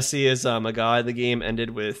 Messi is a god. The game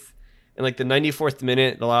ended with, in like the 94th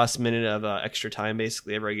minute, the last minute of extra time,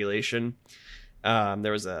 basically, of regulation.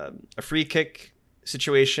 There was a free kick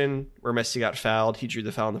situation where Messi got fouled. He drew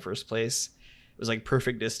the foul in the first place. It was like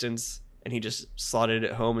perfect distance, and he just slotted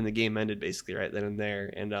it home, and the game ended basically right then and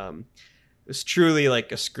there. And it was truly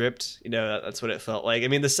like a script. That's what it felt like. I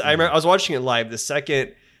mean, I remember I was watching it live. The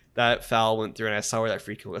second that foul went through, and I saw where that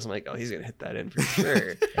free kick was, I'm like, oh, he's gonna hit that in for sure.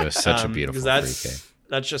 It was such a beautiful free kick.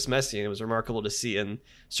 That's just Messi, and it was remarkable to see. And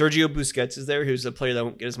Sergio Busquets is there, who's a player that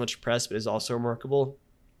won't get as much press, but is also remarkable.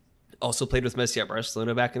 Also played with Messi at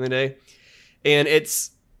Barcelona back in the day. And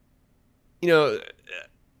it's,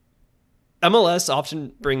 MLS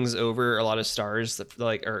often brings over a lot of stars that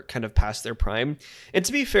are kind of past their prime. And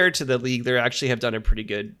to be fair to the league, they actually have done a pretty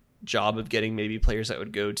good job of getting maybe players that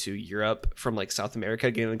would go to Europe from like South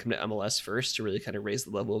America, getting them to come to MLS first to really kind of raise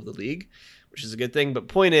the level of the league, which is a good thing. But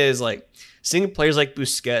point is, like, seeing players like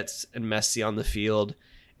Busquets and Messi on the field,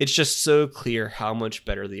 it's just so clear how much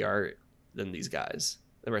better they are than these guys,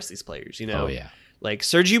 the rest of these players, Oh, yeah. Like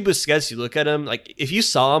Sergio Busquets, you look at him, like if you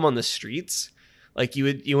saw him on the streets, like you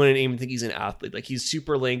wouldn't even think he's an athlete. Like he's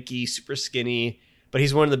super lanky, super skinny, but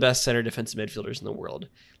he's one of the best center defensive midfielders in the world.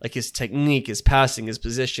 Like his technique, his passing, his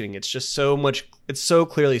positioning, it's just so much. It's so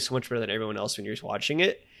clearly so much better than everyone else when you're watching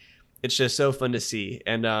it. It's just so fun to see.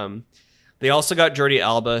 And they also got Jordi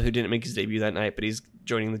Alba, who didn't make his debut that night, but he's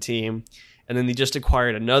joining the team. And then they just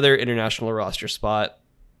acquired another international roster spot.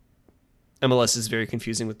 MLS is very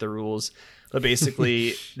confusing with the rules, but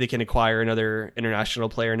basically they can acquire another international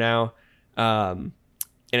player now. And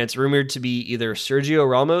it's rumored to be either Sergio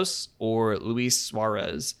Ramos or Luis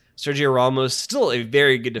Suarez. Sergio Ramos, still a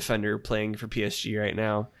very good defender playing for PSG right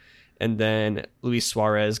now. And then Luis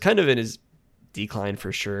Suarez, kind of in his decline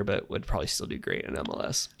for sure, but would probably still do great in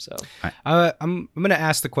MLS. So I'm going to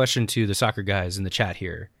ask the question to the soccer guys in the chat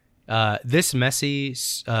here. This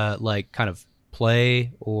Messi, kind of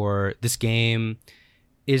play or this game,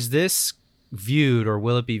 is this viewed or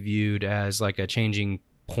will it be viewed as like a changing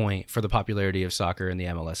point for the popularity of soccer in the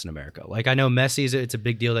MLS in America? Like, I know Messi's, it's a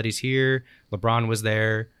big deal that he's here. LeBron was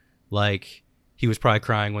there. Like, he was probably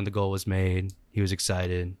crying when the goal was made. He was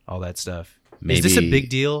excited, all that stuff. Is this a big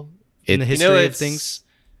deal in the history of things?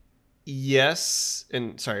 Yes.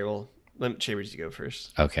 And sorry, well, let Chambers, you go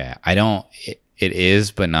first. Okay. It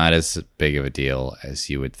is, but not as big of a deal as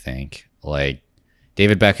you would think. Like,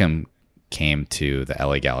 David Beckham came to the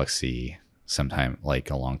LA Galaxy sometime, like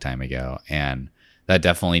a long time ago, and that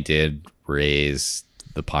definitely did raise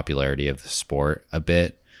the popularity of the sport a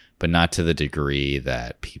bit, but not to the degree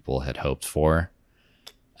that people had hoped for.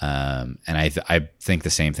 And I think the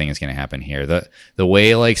same thing is going to happen here. The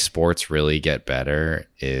way like sports really get better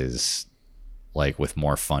is like with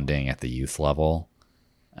more funding at the youth level.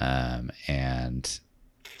 And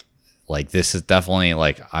like this is definitely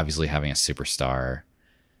like obviously having a superstar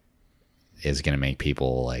is going to make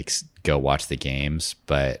people like go watch the games,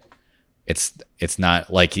 but it's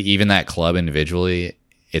not like even that club individually,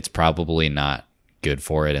 it's probably not good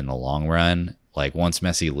for it in the long run. Like once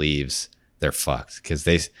Messi leaves, they're fucked because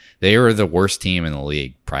they were the worst team in the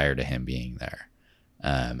league prior to him being there.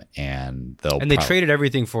 And they traded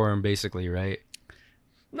everything for him basically, right?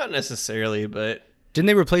 Not necessarily, but didn't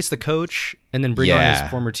they replace the coach and then bring on his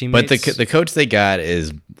former teammates? But the coach they got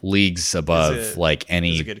is leagues above like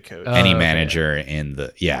any manager in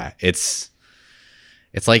the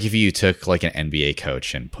it's like if you took like an NBA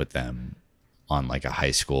coach and put them on like a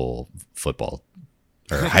high school football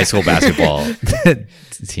or high school basketball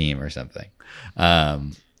team or something.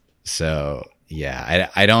 So yeah,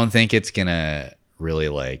 I don't think it's gonna really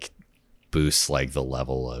like boost like the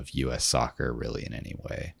level of US soccer really in any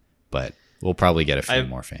way, but we'll probably get a few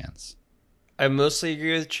more fans. I mostly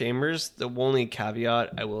agree with Chambers. The only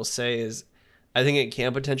caveat I will say is I think it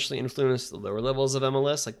can potentially influence the lower levels of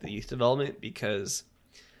MLS, like the youth development, because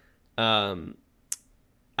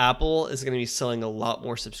Apple is going to be selling a lot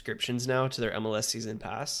more subscriptions now to their MLS season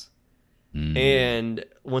pass. Mm. And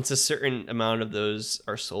once a certain amount of those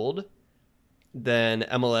are sold, then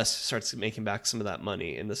MLS starts making back some of that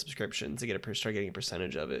money in the subscription to start getting a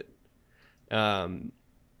percentage of it.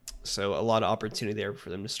 So a lot of opportunity there for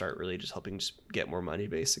them to start really just helping just get more money,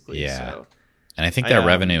 basically. Yeah. So, And I think that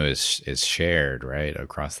revenue is shared, right,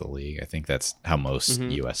 across the league. I think that's how most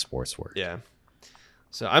U.S. sports work. Yeah.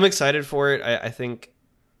 So I'm excited for it. I think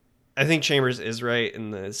Chambers is right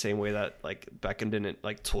in the same way that like Beckham didn't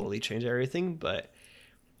like totally change everything, but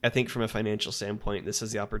I think from a financial standpoint, this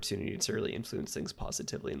is the opportunity to really influence things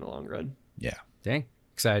positively in the long run. Yeah. Dang,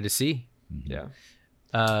 excited to see. Yeah.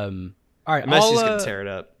 All right, Messi's gonna tear it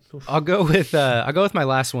up. I'll go with my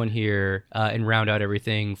last one here and round out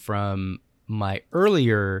everything from my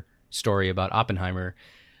earlier story about Oppenheimer.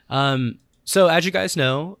 So as you guys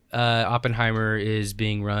know, Oppenheimer is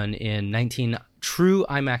being run in 19 true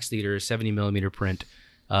IMAX theaters, 70 millimeter print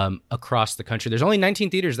across the country. There's only 19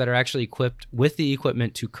 theaters that are actually equipped with the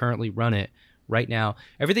equipment to currently run it right now.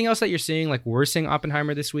 Everything else that you're seeing, like we're seeing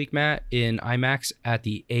Oppenheimer this week, Matt, in IMAX at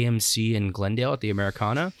the AMC in Glendale at the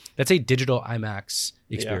Americana. That's a digital IMAX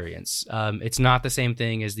experience. Yeah. It's not the same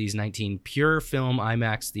thing as these 19 pure film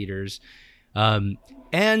IMAX theaters.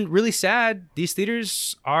 And really sad, these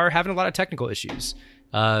theaters are having a lot of technical issues.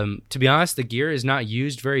 To be honest, the gear is not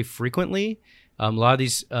used very frequently. A lot of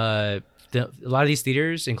these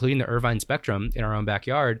theaters, including the Irvine Spectrum in our own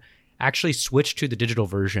backyard, actually switched to the digital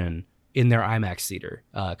version in their IMAX theater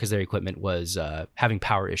because their equipment was having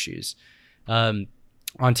power issues.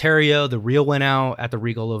 Ontario, the reel went out at the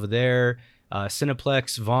Regal over there.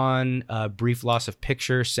 Cineplex, Vaughan, brief loss of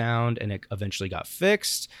picture, sound, and it eventually got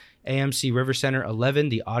fixed. AMC River Center 11,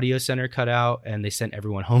 the audio center cut out, and they sent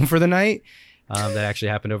everyone home for the night. That actually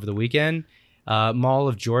happened over the weekend. Mall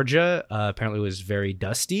of Georgia apparently was very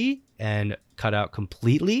dusty and cut out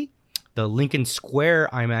completely. The Lincoln Square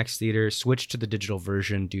IMAX theater switched to the digital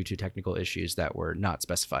version due to technical issues that were not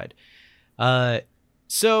specified.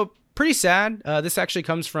 So pretty sad. This actually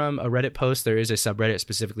comes from a Reddit post. There is a subreddit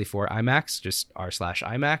specifically for IMAX, just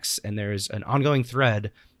r/IMAX, and there's an ongoing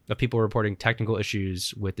thread of people reporting technical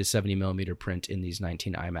issues with the 70 millimeter print in these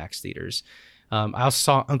 19 IMAX theaters. I also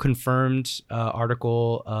saw unconfirmed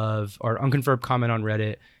unconfirmed comment on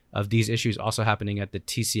Reddit of these issues also happening at the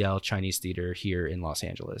TCL Chinese Theater here in Los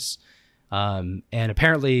Angeles. And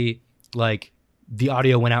apparently, like, the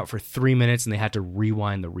audio went out for 3 minutes and they had to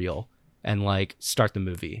rewind the reel and like start the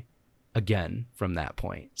movie again from that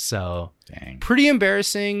point. So Dang. Pretty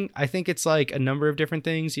embarrassing. I think it's like a number of different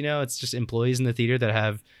things. You know, it's just employees in the theater that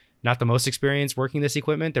have not the most experience working this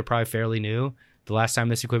equipment. They're probably fairly new. The last time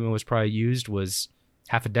this equipment was probably used was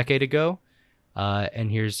half a decade ago.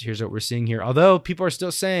 And here's what we're seeing here. Although people are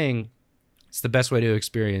still saying it's the best way to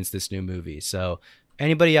experience this new movie. So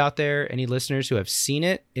anybody out there, any listeners who have seen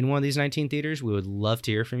it in one of these 19 theaters, we would love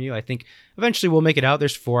to hear from you. I think eventually we'll make it out.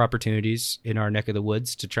 There's 4 opportunities in our neck of the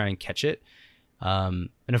woods to try and catch it. And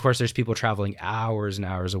of course, there's people traveling hours and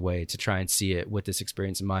hours away to try and see it with this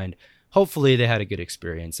experience in mind. Hopefully they had a good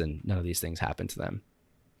experience and none of these things happened to them.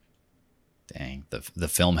 Dang, the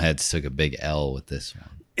film heads took a big L with this one.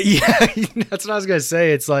 Yeah, that's what I was going to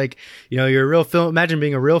say. It's like, you know, you're a real film. Imagine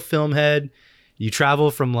being a real film head. You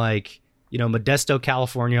travel from like, you know, Modesto,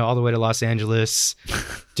 California, all the way to Los Angeles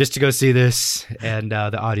just to go see this. And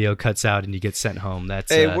the audio cuts out and you get sent home.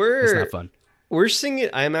 That's not fun. We're seeing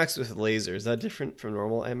it IMAX with laser. Is that different from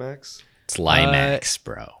normal IMAX? It's Limax,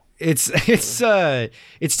 bro. It's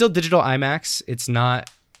still digital IMAX. It's not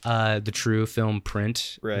the true film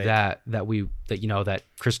print that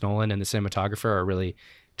Chris Nolan and the cinematographer are really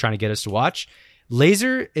trying to get us to watch.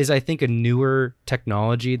 Laser is, I think, a newer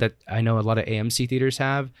technology that I know a lot of AMC theaters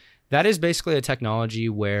have. That is basically a technology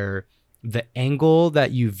where the angle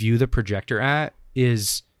that you view the projector at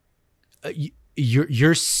is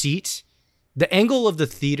your seat. The angle of the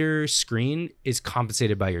theater screen is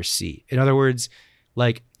compensated by your seat. In other words,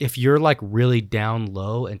 like if you're like really down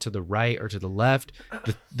low and to the right or to the left,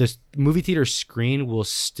 the movie theater screen will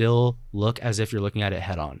still look as if you're looking at it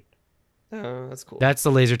head on. Oh, that's cool. That's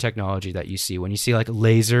the laser technology that you see when you see like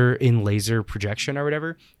laser projection or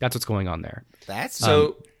whatever. That's what's going on there. That's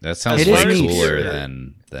that sounds way cooler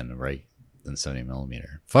than 70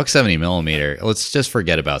 millimeter. Fuck 70 millimeter. Let's just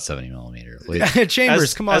forget about 70 millimeter.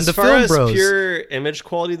 Chambers, come on. As the far film as bros. pure image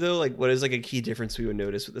quality, though, like what is like a key difference we would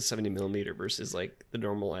notice with the 70 millimeter versus like the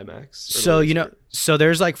normal IMAX? So so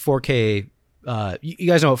there's like 4K. You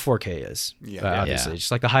guys know what 4K is, obviously,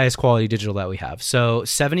 just like the highest quality digital that we have. So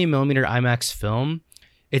 70 millimeter IMAX film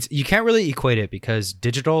it's you can't really equate it because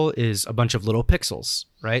digital is a bunch of little pixels,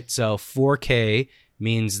 right? So 4K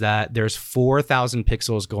means that there's 4,000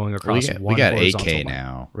 pixels going across one we got horizontal 8K line,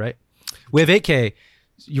 now. right? We have 8K.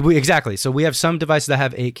 Exactly. So we have some devices that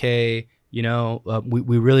have 8K.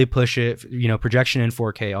 We really push it. Projection in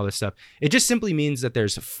 4K, all this stuff. It just simply means that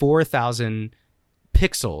there's 4,000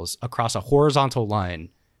 pixels across a horizontal line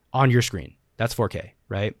on your screen. That's 4K,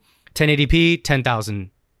 right? 1080p,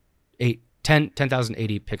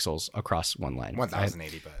 10,080 pixels across one line.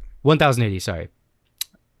 1080, right? but 1080. Sorry.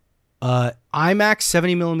 IMAX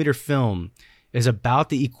 70 millimeter film is about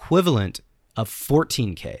the equivalent of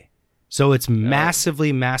 14K. So it's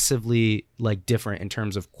massively like different in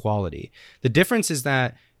terms of quality. The difference is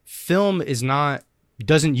that film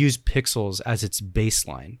doesn't use pixels as its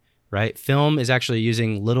baseline, right? Film is actually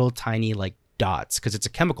using little tiny like dots because it's a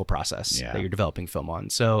chemical process that you're developing film on.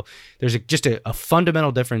 So there's just a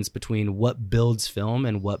fundamental difference between what builds film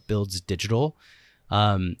and what builds digital.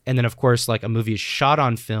 And then of course, like a movie is shot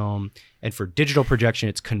on film, and for digital projection,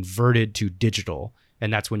 it's converted to digital.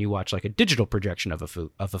 And that's when you watch like a digital projection of a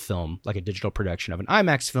film, like a digital production of an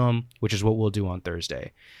IMAX film, which is what we'll do on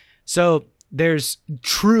Thursday. So there's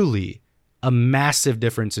truly a massive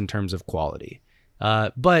difference in terms of quality.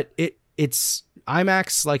 But it's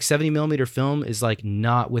IMAX like 70 millimeter film is like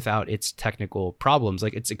not without its technical problems.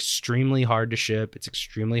 Like it's extremely hard to ship. It's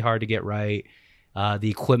extremely hard to get right. The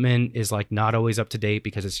equipment is like not always up to date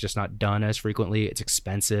because it's just not done as frequently. It's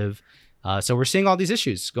expensive. So we're seeing all these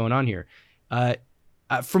issues going on here.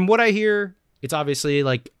 From what I hear, it's obviously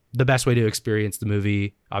like the best way to experience the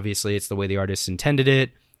movie. Obviously, it's the way the artists intended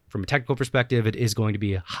it. From a technical perspective, it is going to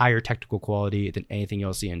be a higher technical quality than anything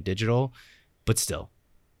you'll see in digital, but still,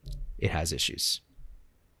 it has issues.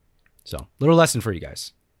 So, little lesson for you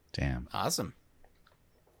guys. Damn. awesome.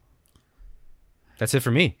 That's it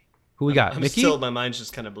for me. Who we got? I'm Mickey? still, my mind's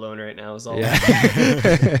just kind of blown right now. Is all.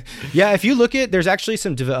 Yeah. Yeah, if you look at, there's actually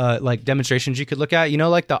some like demonstrations you could look at.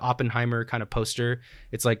 Like the Oppenheimer kind of poster.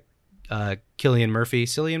 It's like Cillian Murphy.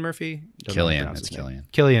 Don't know how to pronounce It's his name.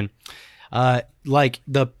 Cillian. Like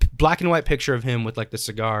the black and white picture of him with like the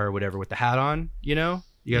cigar or whatever with the hat on. You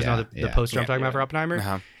guys know the poster I'm talking about for Oppenheimer?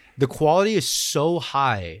 Uh-huh. The quality is so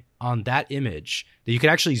high on that image that you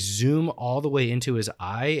could actually zoom all the way into his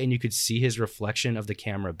eye and you could see his reflection of the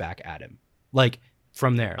camera back at him. Like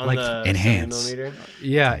from there. On like the enhance. 70 millimeter?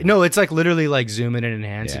 yeah. No, it's like literally like zoom in and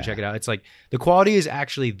enhance and check it out. It's like the quality is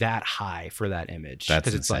actually that high for that image. That's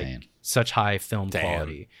because it's insane. like such high film Damn.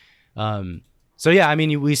 quality. So yeah, I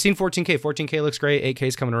mean, we've seen 14K. 14K looks great. 8K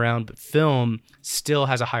is coming around, but film still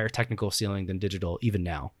has a higher technical ceiling than digital even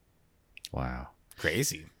now. Wow.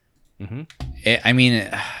 Crazy. I mean,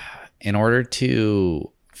 in order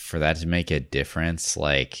for that to make a difference,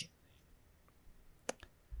 like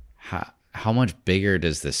how much bigger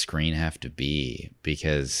does the screen have to be?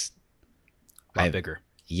 Because A lot bigger.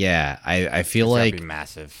 Yeah, I feel It's gotta like be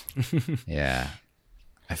massive. yeah,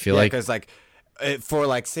 I feel Yeah, like because like for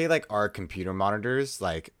like say like our computer monitors,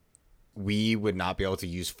 like we would not be able to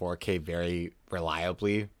use 4K very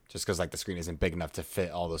reliably just because like the screen isn't big enough to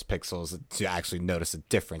fit all those pixels to actually notice a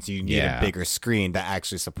difference. You need a bigger screen that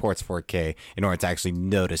actually supports 4K in order to actually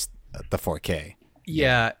notice the 4K.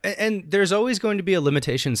 Yeah, and there's always going to be a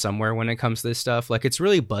limitation somewhere when it comes to this stuff. Like, it's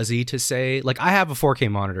really buzzy to say, like, I have a 4K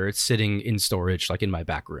monitor. It's sitting in storage, like, in my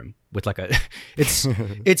back room with, like, it's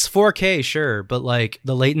 4K, sure, but, like,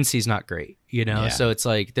 the latency is not great, Yeah. So it's,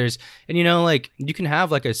 like, like, you can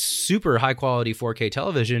have, like, a super high-quality 4K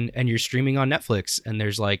television, and you're streaming on Netflix, and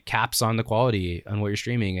there's, like, caps on the quality on what you're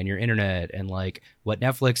streaming and your internet and, like, what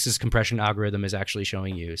Netflix's compression algorithm is actually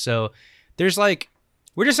showing you. So there's, like,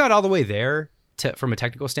 we're just not all the way there. From a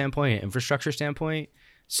technical standpoint and infrastructure standpoint.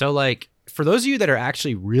 So like for those of you that are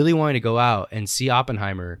actually really wanting to go out and see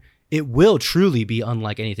Oppenheimer, it will truly be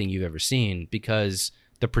unlike anything you've ever seen because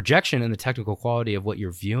the projection and the technical quality of what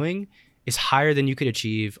you're viewing is higher than you could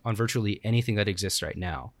achieve on virtually anything that exists right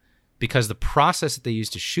now, because the process that they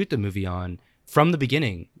used to shoot the movie on from the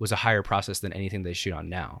beginning was a higher process than anything they shoot on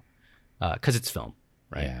now, because it's film,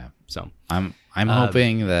 right? Yeah. So I'm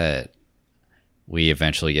hoping that we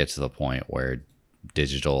eventually get to the point where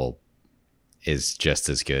digital is just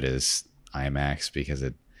as good as IMAX, because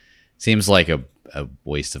it seems like a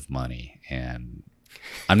waste of money. And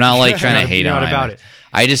I'm not like trying to hate on about IMAX. it.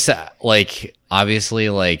 I just like, obviously,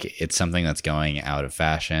 like it's something that's going out of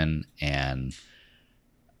fashion, and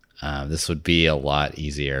this would be a lot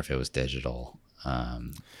easier if it was digital.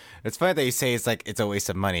 It's funny that you say it's like it's a waste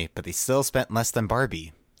of money, but they still spent less than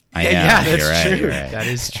Barbie. Yeah, that's you're right, true. you're right. That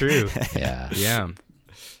is true. Yeah. Yeah.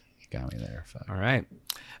 You got me there. Fuck. All right.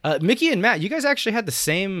 Mickey and Matt, you guys actually had the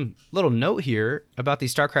same little note here about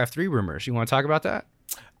these StarCraft 3 rumors. You want to talk about that?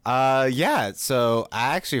 Yeah. So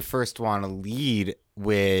I actually first want to lead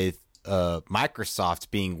with Microsoft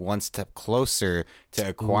being one step closer to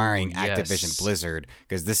acquiring Activision Blizzard,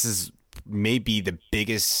 because this is maybe the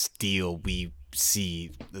biggest deal we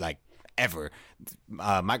see like ever.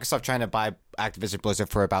 Microsoft trying to buy Activision Blizzard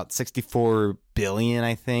for about 64 billion,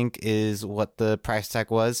 I think, is what the price tag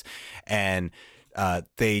was, and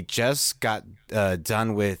they just got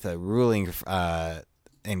done with a ruling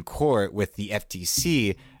in court with the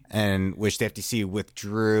FTC, and which the FTC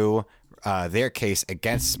withdrew their case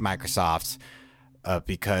against Microsoft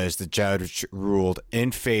because the judge ruled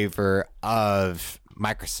in favor of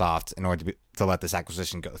Microsoft in order to let this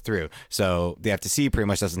acquisition go through. So the FTC pretty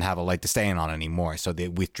much doesn't have a leg to stand on anymore, so they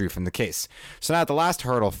withdrew from the case. So now the last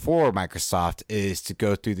hurdle for Microsoft is to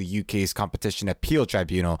go through the UK's Competition Appeal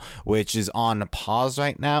Tribunal, which is on pause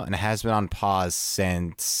right now, and it has been on pause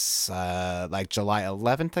since like July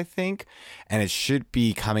 11th, I think, and it should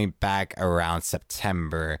be coming back around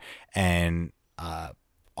September. And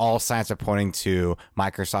all signs are pointing to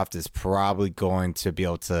Microsoft is probably going to be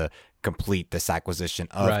able to complete this acquisition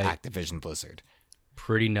of Activision Blizzard.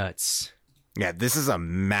 Pretty nuts. Yeah, this is a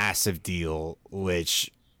massive deal, which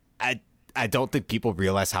I don't think people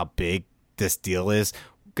realize how big this deal is,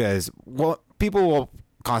 because people will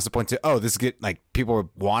constantly point to, oh, this is good. Like, people are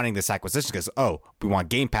wanting this acquisition because, oh, we want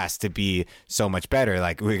Game Pass to be so much better.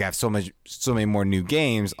 Like, we have so many more new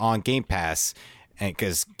games on Game Pass, and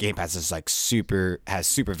because Game Pass is like has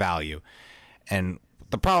super value. And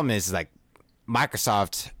the problem is like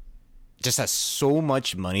Microsoft just has so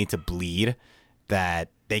much money to bleed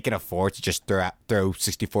that they can afford to just throw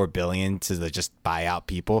 64 billion to just buy out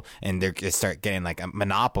people, and they're gonna start getting like a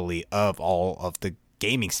monopoly of all of the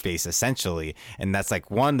gaming space essentially. And that's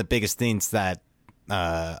like one of the biggest things that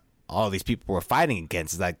all these people were fighting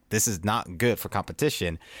against, is like, this is not good for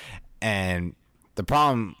competition. And the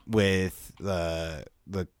problem with the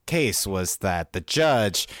case was that the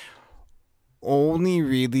judge only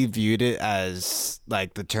really viewed it as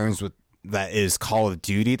like the terms with that is Call of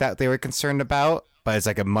Duty that they were concerned about, but it's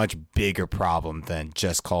like a much bigger problem than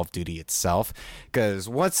just Call of Duty itself. Because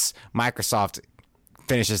once Microsoft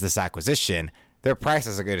finishes this acquisition, their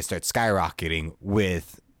prices are going to start skyrocketing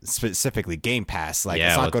with specifically Game Pass. Like,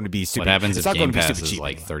 it's not going to be super. What happens if Game Pass is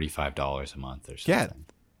like $35 a month or something?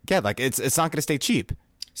 Yeah, like it's not going to stay cheap.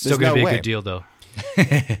 Still going to be a good deal though.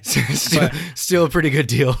 still a pretty good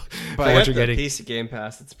deal for what you're getting. Piece of Game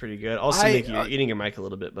Pass, it's pretty good. Also, Nick, you're eating your mic a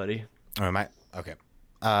little bit, buddy. Oh, am I? Okay.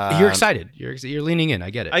 You're excited. You're leaning in. I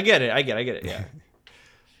get it. I get it. Yeah.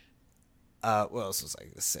 What else was I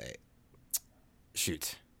going to say?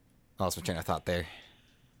 Shoot. I lost my train of thought there.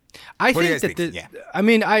 I think that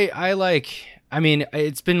I mean,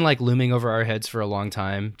 it's been like looming over our heads for a long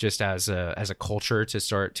time, just as a culture to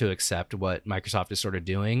start to accept what Microsoft is sort of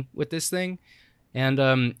doing with this thing. And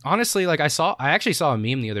honestly, like I actually saw a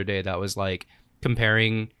meme the other day that was like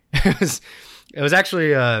comparing. It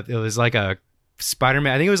was like a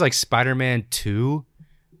Spider-Man. I think it was like Spider-Man 2.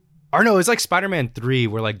 Or no, it was like Spider-Man 3,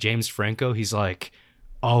 where like James Franco, he's like,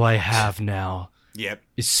 all I have now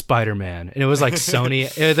is Spider-Man. And it was like Sony.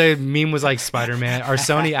 The meme was like Spider-Man or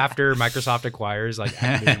Sony after Microsoft acquires like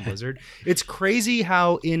Activision Blizzard. It's crazy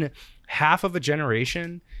how in half of a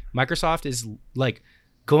generation, Microsoft is like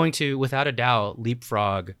going to, without a doubt,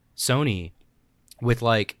 leapfrog Sony with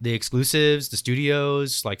like the exclusives, the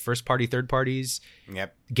studios, like first party, third parties,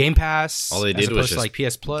 Game Pass. All they did was just like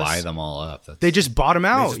PS Plus, buy them all up. They just bought them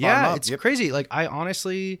out. It's crazy. Like I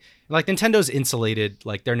honestly, like Nintendo's insulated.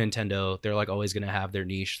 Like they're Nintendo. They're like always going to have their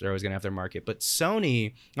niche. They're always going to have their market. But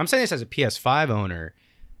Sony, I'm saying this as a PS5 owner,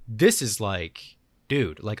 this is like,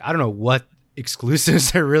 dude, like I don't know what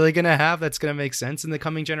exclusives they're really going to have that's going to make sense in the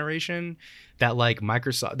coming generation that like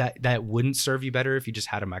Microsoft that wouldn't serve you better if you just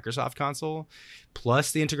had a Microsoft console,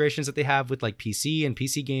 plus the integrations that they have with like PC and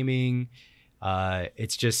PC gaming.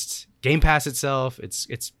 It's just Game Pass itself.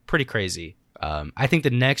 It's pretty crazy. I think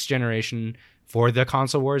the next generation for the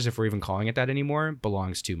console wars, if we're even calling it that anymore,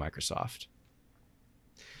 belongs to Microsoft.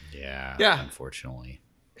 Yeah. Unfortunately,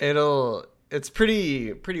 it's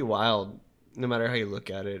pretty wild no matter how you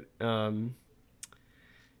look at it.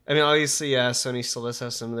 I mean, obviously, Sony still does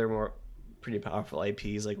have some of their more pretty powerful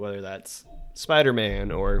IPs, like whether that's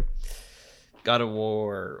Spider-Man or God of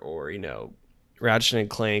War or, Ratchet and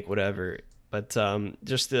Clank, whatever. But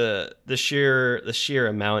just the sheer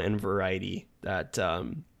amount and variety that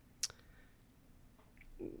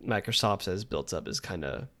Microsoft has built up is kind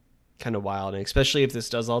of wild, and especially if this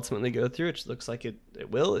does ultimately go through, which looks like it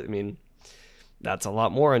will. I mean, that's a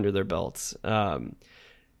lot more under their belts.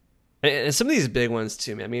 And some of these big ones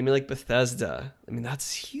too, man. I mean, like Bethesda. I mean,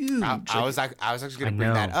 that's huge. I was actually going to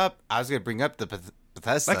bring that up. I was going to bring up the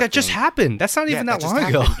Bethesda. Like that just happened. That's not even that long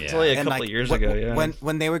ago. It's only a couple of years ago. Yeah.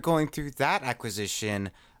 When they were going through that acquisition,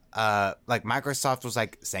 like Microsoft was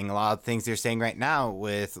like saying a lot of things they're saying right now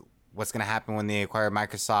with what's going to happen when they acquire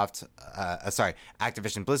Activision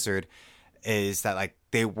Blizzard, is that like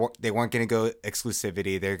they weren't going to go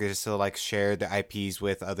exclusivity. They're going to still like share their IPs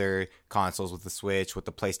with other consoles, with the Switch, with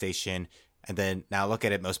the PlayStation. And then now look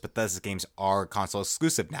at it, most Bethesda games are console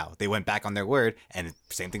exclusive now. They went back on their word, and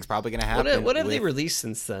same thing's probably going to happen. What have they released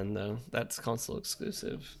since then, though? That's console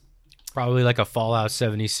exclusive. Probably like a Fallout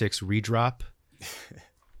 76 redrop.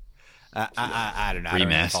 I don't know.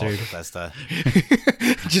 Remastered. I don't Bethesda.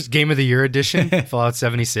 Just Game of the Year edition, Fallout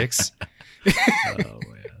 76. Oh man.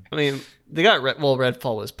 I mean, they got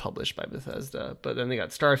Redfall was published by Bethesda, but then they got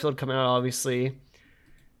Starfield coming out, obviously.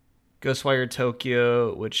 Ghostwire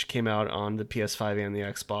Tokyo, which came out on the PS5 and the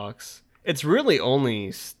Xbox. It's really only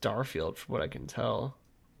Starfield, from what I can tell.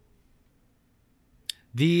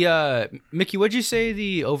 The Mickey, what'd you say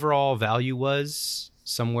the overall value was?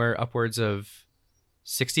 Somewhere upwards of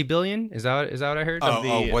 60 billion? Is that what I heard?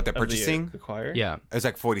 What they're purchasing? Acquire? Yeah, It was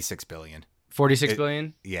like 46 billion. 46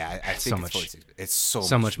 billion. Yeah, I think So it's much. 46. It's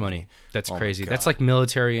So much money. That's Oh my crazy. That's God. like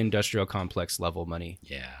military industrial complex level money.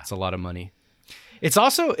 Yeah. It's a lot of money.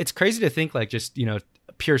 It's crazy to think like just,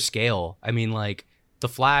 pure scale. I mean, like the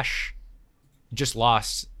Flash just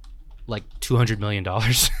lost like $200 million.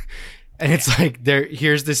 And it's like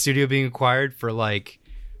here's the studio being acquired for like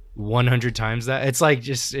 100 times that. It's like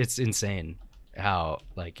it's insane how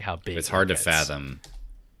big It's hard to gets. fathom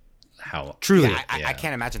how Truly. Yeah, I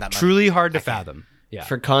can't imagine that much. Truly hard to I can't. fathom. Yeah.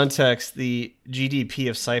 For context, the GDP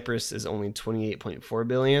of Cyprus is only 28.4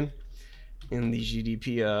 billion, and the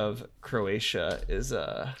GDP of Croatia is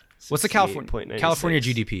What's the California 68.96.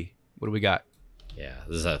 GDP? What do we got? Yeah,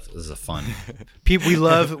 this is a fun. People we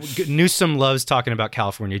love Newsom loves talking about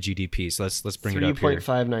California GDP, so let's bring it up here.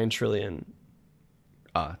 3.59 trillion.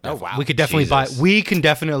 Oh, wow. We could definitely Jesus. We can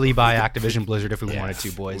definitely buy Activision Blizzard if we wanted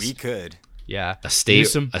to, boys. We could. Yeah. a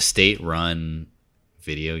Newsom. state run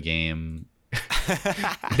video game.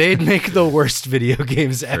 They'd make the worst video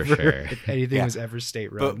games ever. sure. If anything Yeah. was ever state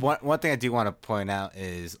But run. one thing I do want to point out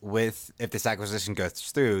is if this acquisition goes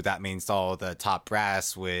through, that means all the top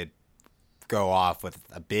brass would go off with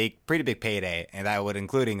a pretty big payday, and that would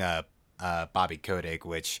including Bobby Kotick,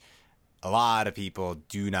 which a lot of people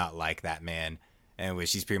do not like that man, and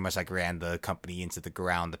which he's pretty much like ran the company into the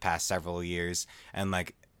ground the past several years, and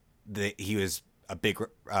like he was a big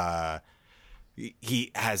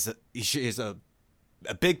he is a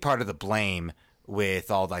big part of the blame with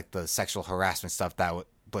all like the sexual harassment stuff that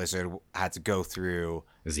Blizzard had to go through.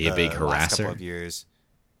 Is he a big the last couple harasser? of years?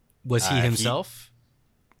 Was he he- himself?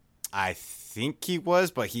 I think he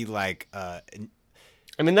was, but he like I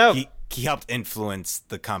mean, that. he helped influence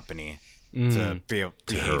the company Mm. to be able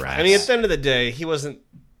to harass. I mean, at the end of the day, he wasn't.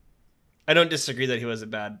 I don't disagree that he was a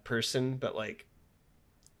bad person, but like,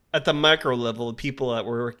 at the micro level, the people that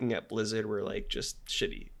were working at Blizzard were like just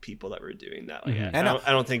shitty people that were doing that. Like, Mhm.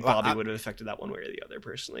 I don't think Well, Bobby would have affected that one way or the other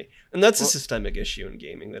personally, and that's a systemic issue in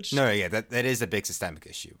gaming. That's No, yeah, that is a big systemic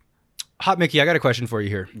issue. Hot Mickey, I got a question for you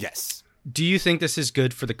here. Yes. Do you think this is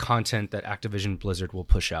good for the content that Activision Blizzard will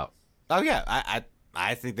push out? Oh yeah,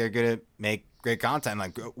 I think they're gonna make great content,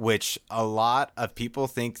 like which a lot of people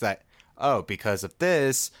think that because of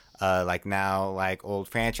this, like now like old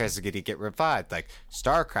franchises are gonna get revived, like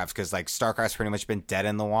StarCraft, because like StarCraft's pretty much been dead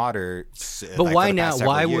in the water. But like, why for the now? past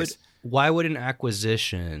several Why years. would an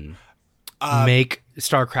acquisition Uh, make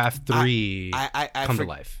StarCraft 3 I come for- to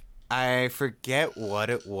life? I forget what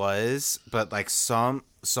it was, but like someone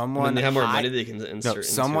when they have more high- money, they can insert. no,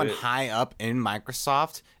 someone into it. high up in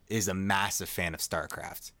Microsoft is a massive fan of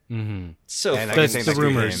StarCraft. Mm-hmm. So And, like, That's saying, the like, through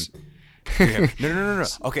rumors. him- No.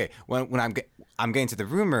 Okay, when I'm getting to the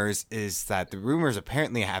rumors is that the rumors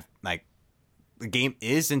apparently have like the game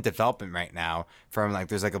is in development right now. From like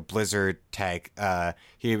there's like a Blizzard tech.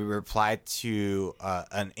 He replied to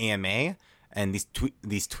an AMA, and these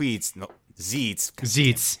tweets. No, Zeets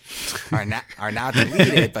are now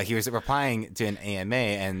deleted, but he was replying to an AMA,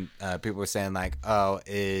 and people were saying like, "Oh,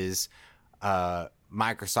 is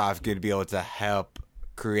Microsoft going to be able to help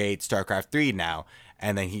create StarCraft 3 now?"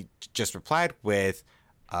 And then he just replied with,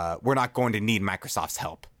 "We're not going to need Microsoft's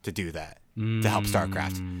help to do that, to help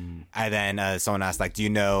StarCraft." And then someone asked like, "Do you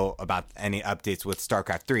know about any updates with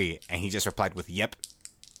StarCraft 3?" And he just replied with, "Yep."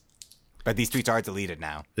 But these tweets are deleted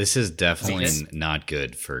now. This is definitely Okay. not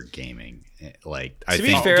good for gaming. Like, I To be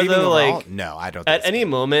think fair, Gaming though, overall? like, no, I don't. at think any so.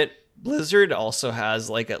 moment, Blizzard also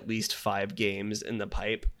has like at least 5 games in the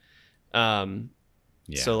pipe Yeah.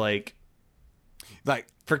 So like Like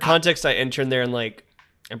for context, I interned there, and like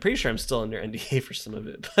I'm pretty sure I'm still under NDA for some of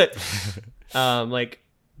it, but like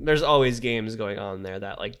there's always games going on there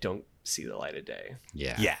that like don't see the light of day.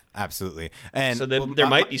 yeah, absolutely. And So then there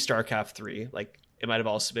might be StarCraft 3. Like it might have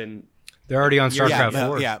also been. They're already on StarCraft yeah,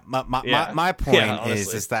 4. yeah. Yeah. My point Yeah,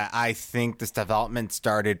 honestly. is that I think this development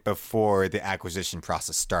started before the acquisition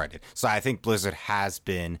process started. So I think Blizzard has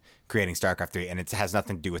been creating StarCraft 3, and it has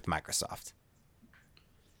nothing to do with Microsoft.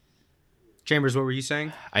 Chambers, what were you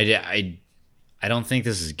saying? I don't think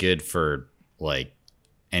this is good for like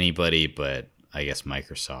anybody, but I guess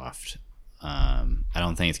Microsoft. I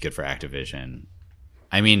don't think it's good for Activision.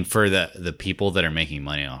 I mean, for the people that are making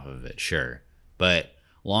money off of it, sure, but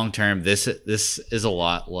long term, this is a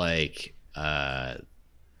lot like the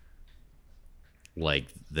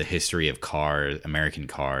history of American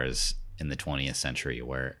cars in the 20th century,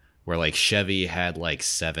 where like Chevy had like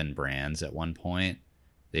 7 brands at one point.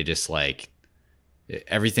 They just like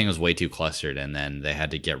everything was way too clustered, and then they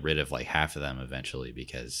had to get rid of like half of them eventually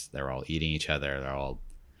because they're all eating each other, they're all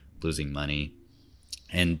losing money,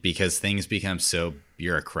 and because things become so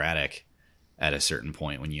bureaucratic at a certain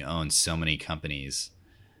point when you own so many companies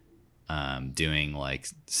doing like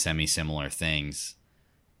semi-similar things,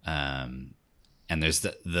 and there's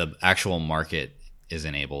the actual market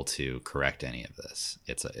isn't able to correct any of this.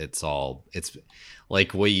 It's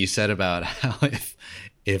like what you said about how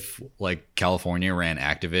if like California ran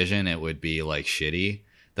Activision, it would be like shitty.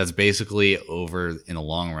 That's basically over in the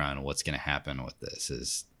long run. What's going to happen with this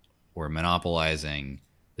is we're monopolizing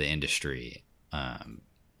the industry,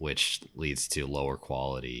 which leads to lower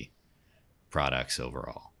quality products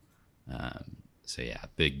overall. So yeah,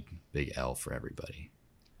 big L for everybody.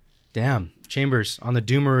 Damn, Chambers on the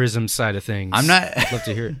doomerism side of things. I'm not. I'd love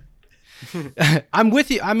to hear it. I'm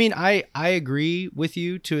with you. I mean, I agree with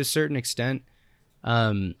you to a certain extent.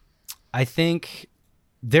 I think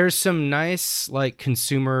there's some nice like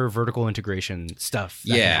consumer vertical integration stuff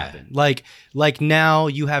that can happen. Like now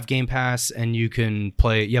you have Game Pass and you can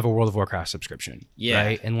play. You have a World of Warcraft subscription,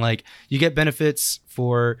 right? And like you get benefits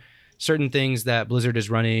for certain things that Blizzard is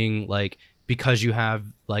running, like because you have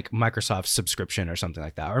like Microsoft subscription or something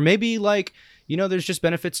like that. Or maybe like, you know, there's just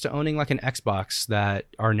benefits to owning like an Xbox that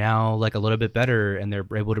are now like a little bit better, and they're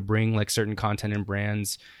able to bring like certain content and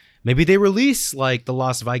brands. Maybe they release like The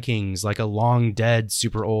Lost Vikings, like a long dead,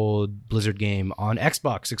 super old Blizzard game on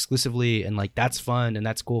Xbox exclusively. And like, that's fun. And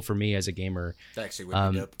that's cool for me as a gamer. That actually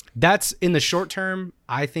would be dope. That's in the short term.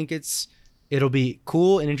 I think it'll be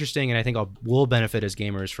cool and interesting. And I think we'll benefit as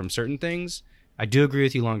gamers from certain things. I do agree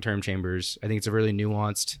with you long-term, Chambers. I think it's a really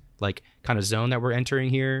nuanced, like kind of zone that we're entering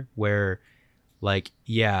here where like,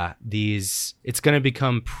 yeah, it's going to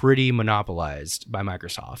become pretty monopolized by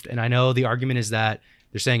Microsoft. And I know the argument is that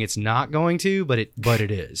they're saying it's not going to, but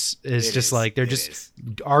it is. It's just like they're just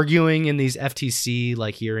arguing in these FTC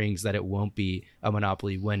like hearings that it won't be a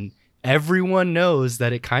monopoly when everyone knows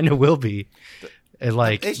that it kind of will be. And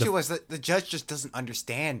like the issue was that the judge just doesn't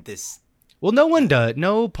understand this. Well, no one does.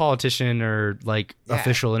 No politician or like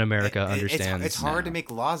official in America understands. It's hard to make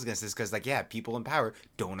laws against this because, like, people in power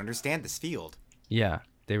don't understand this field. Yeah,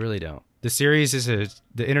 they really don't. The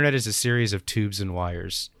internet is a series of tubes and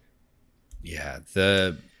wires. Yeah,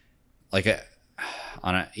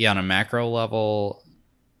 on a macro level,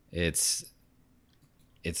 it's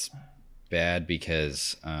bad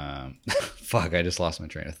because fuck, I just lost my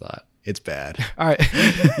train of thought. It's bad. All right,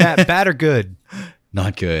 Matt, bad or good?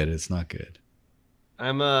 Not good. It's not good.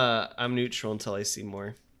 I'm neutral until I see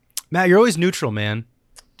more. Matt, you're always neutral, man.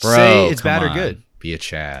 Bro, say it's bad come or good. on. Be a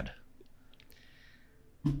Chad.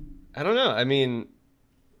 I don't know. I mean,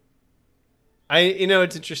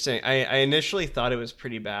 it's interesting. I initially thought it was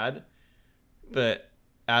pretty bad, but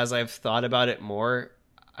as I've thought about it more,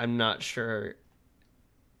 I'm not sure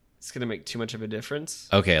it's going to make too much of a difference.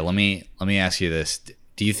 Okay, let me ask you this.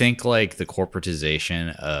 Do you think like the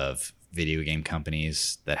corporatization of video game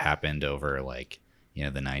companies that happened over like, you know,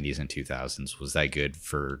 the 90s and 2000s, was that good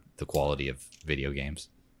for the quality of video games?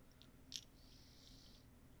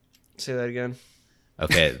 Say that again.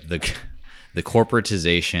 Okay, the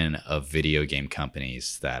corporatization of video game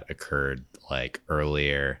companies that occurred like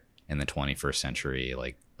earlier in the 21st century,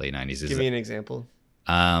 like late 90s. Give me an example.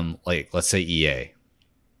 Like let's say EA.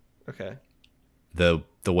 Okay. The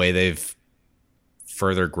way they've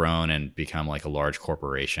further grown and become like a large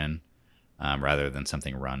corporation, rather than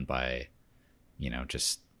something run by, you know,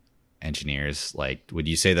 just engineers. Like, would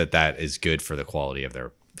you say that is good for the quality of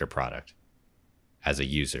their product as a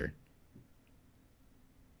user?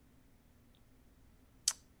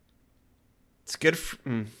 It's good.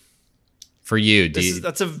 For you,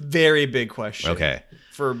 that's a very big question. Okay.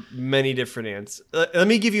 For many different answers. Let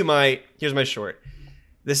me give you here's my short.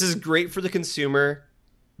 This is great for the consumer,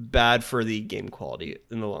 bad for the game quality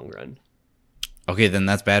in the long run. Okay, then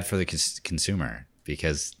that's bad for the consumer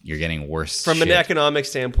because you're getting worse. From an economic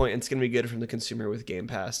standpoint, it's going to be good from the consumer with Game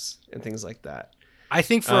Pass and things like that. I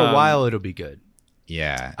think for a while it'll be good.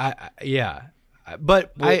 Yeah.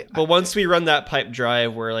 But once we run that pipe dry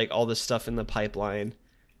where like all this stuff in the pipeline,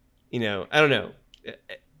 I don't know.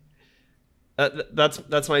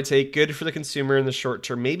 That's my take. Good for the consumer in the short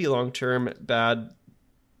term, maybe long term. Bad,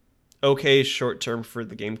 okay, short term for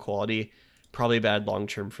the game quality. Probably bad long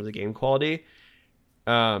term for the game quality.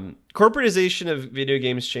 Corporatization of video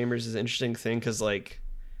games chambers is an interesting thing because like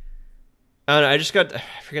I don't know.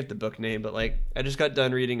 I forget the book name, but like I just got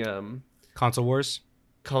done reading Console Wars.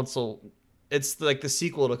 It's like the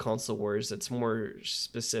sequel to Console Wars. It's more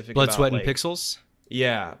specific. Blood, about, Sweat, like, and Pixels.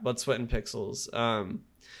 Yeah, Blood, Sweat, and Pixels.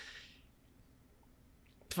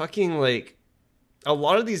 Fucking like a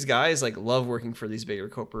lot of these guys like love working for these bigger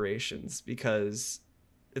corporations because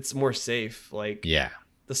it's more safe. Like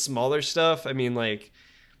the smaller stuff. I mean, like,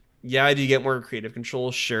 yeah, do you get more creative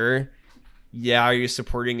control? Sure. Yeah, are you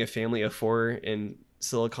supporting a family of 4 in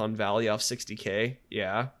Silicon Valley off $60K?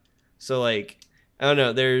 Yeah. So like, I don't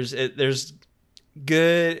know. There's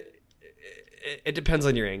good. It depends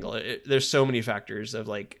on your angle. There's so many factors of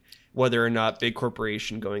like whether or not big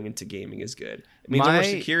corporation going into gaming is good. It means more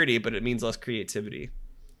security, but it means less creativity.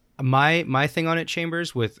 My thing on it,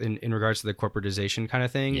 Chambers, with in regards to the corporatization kind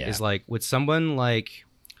of thing, is like with someone like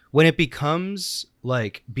when it becomes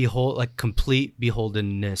like complete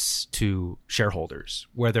beholdenness to shareholders,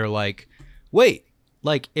 where they're like, wait,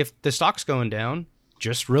 like if the stock's going down,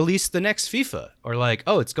 just release the next FIFA, or like,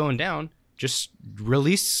 oh, it's going down, just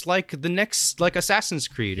release like the next like Assassin's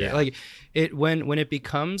Creed. Yeah. Like it when it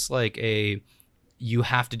becomes like you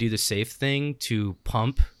have to do the safe thing to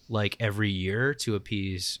pump like every year to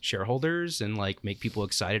appease shareholders and like make people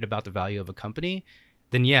excited about the value of a company,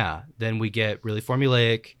 then we get really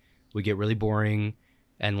formulaic, we get really boring,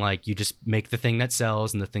 and like you just make the thing that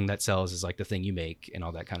sells, and the thing that sells is like the thing you make and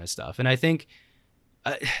all that kind of stuff. And I think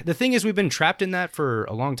the thing is we've been trapped in that for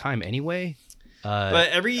a long time anyway.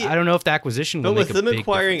 But I don't know if the acquisition will make a big them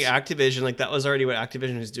acquiring difference. Activision, like that was already what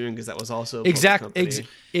Activision was doing because that was also a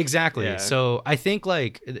exactly. Yeah. So I think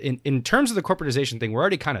like in terms of the corporatization thing, we're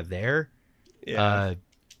already kind of there. Yeah.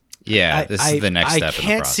 This is the next step. I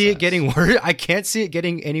can't see it getting worse. I can't see it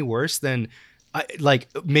getting any worse than like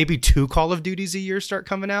maybe 2 Call of Duties a year start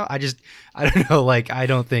coming out. I don't know. Like I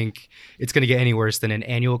don't think it's gonna get any worse than an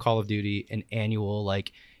annual Call of Duty, an annual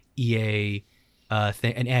like EA.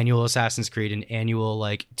 An annual Assassin's Creed, an annual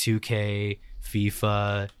like 2K,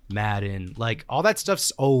 FIFA, Madden, like all that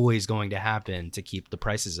stuff's always going to happen to keep the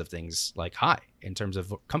prices of things like high in terms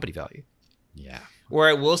of company value. Yeah. Where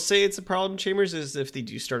I will say it's a problem, Chambers, is if they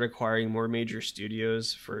do start acquiring more major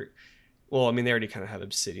studios well, I mean, they already kind of have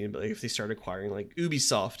Obsidian, but like if they start acquiring like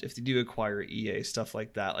Ubisoft, if they do acquire EA, stuff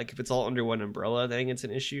like that, like if it's all under one umbrella, I think it's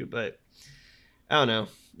an issue, but I don't know.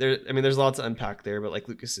 There's lots to unpack there, but like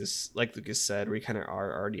Lucas said, we kind of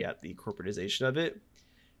are already at the corporatization of it.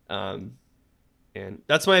 And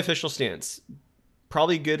that's my official stance.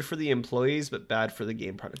 Probably good for the employees, but bad for the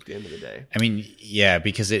game product at the end of the day. I mean, yeah,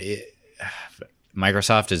 because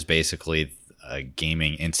Microsoft is basically a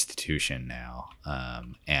gaming institution now.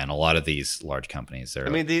 And a lot of these large companies are. I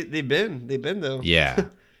mean, they've been though. Yeah.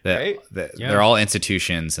 Right? They're all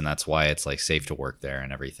institutions, and that's why it's like safe to work there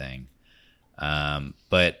and everything.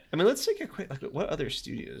 But I mean, let's take a quick. Like, what other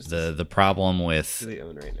studios? The problem with do they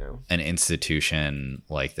own right now? An institution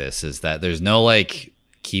like this is that there's no like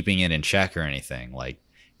keeping it in check or anything. Like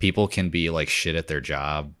people can be like shit at their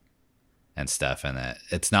job and stuff, and that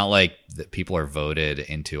it's not like that people are voted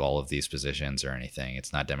into all of these positions or anything.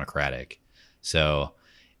 It's not democratic. So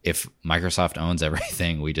if Microsoft owns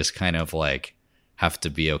everything, we just kind of like have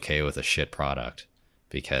to be okay with a shit product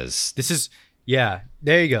because this is. Yeah,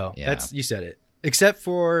 there you go. Yeah. You said it. Except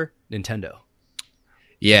for Nintendo.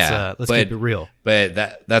 Yeah, let's keep it real. But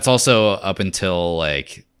that's also up until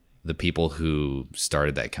like the people who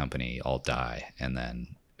started that company all die, and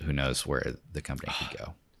then who knows where the company could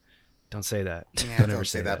go. Don't say that. Yeah, don't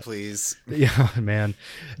say that, please. Yeah, man.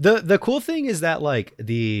 The cool thing is that like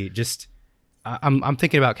I'm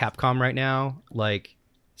thinking about Capcom right now, like.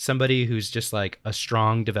 Somebody who's just like a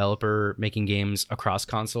strong developer making games across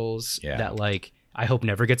consoles that like I hope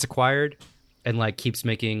never gets acquired and like keeps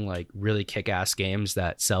making like really kick-ass games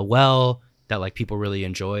that sell well, that like people really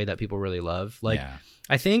enjoy, that people really love. Like Yeah.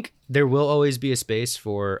 I think there will always be a space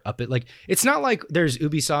for like it's not like there's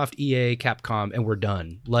Ubisoft, EA, Capcom, and we're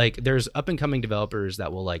done. Like there's up and coming developers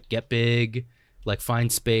that will like get big, like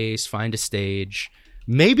find space, find a stage,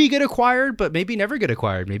 maybe get acquired, but maybe never get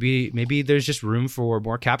acquired. Maybe there's just room for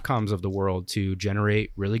more Capcoms of the world to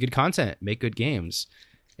generate really good content, make good games.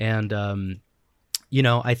 And you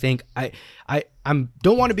know, I think I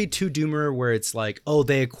don't want to be too doomer where it's like, oh,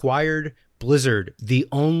 they acquired Blizzard, the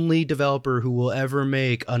only developer who will ever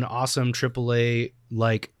make an awesome AAA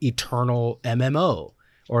like eternal MMO,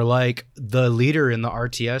 or like the leader in the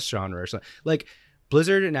RTS genre or something. Like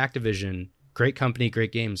Blizzard and Activision, great company,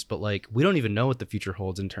 great games, but like we don't even know what the future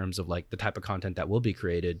holds in terms of like the type of content that will be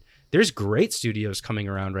created. There's great studios coming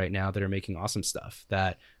around right now that are making awesome stuff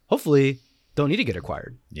that hopefully don't need to get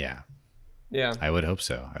acquired. Yeah. Yeah. I would hope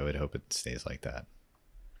so. I would hope it stays like that.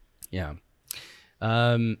 Yeah.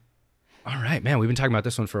 All right, man, we've been talking about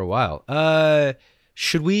this one for a while.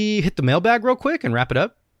 Should we hit the mailbag real quick and wrap it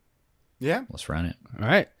up? Yeah. Let's run it. All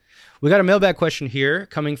right. We got a mailbag question here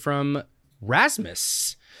coming from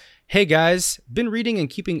Rasmus. Hey guys, been reading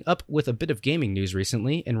and keeping up with a bit of gaming news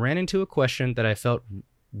recently and ran into a question that I felt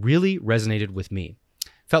really resonated with me.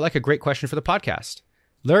 Felt like a great question for the podcast.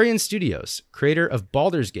 Larian Studios, creator of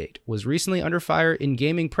Baldur's Gate, was recently under fire in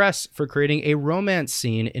gaming press for creating a romance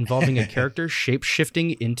scene involving a character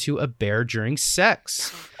shape-shifting into a bear during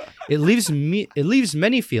sex. It leaves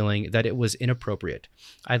many feeling that it was inappropriate.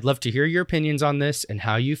 I'd love to hear your opinions on this and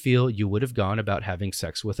how you feel you would have gone about having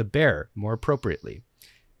sex with a bear more appropriately.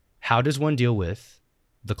 How does one deal with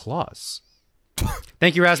the claws?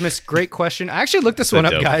 Thank you, Rasmus. Great question. I actually looked this one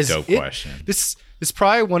up, guys. Dope question. This is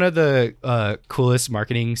probably one of the coolest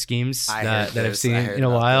marketing schemes that I've seen in a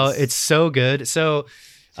while. It's so good. So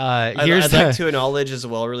I'd like to acknowledge as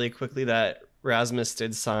well really quickly that Rasmus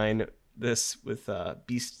did sign this with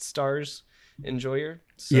Beast Stars Enjoyer.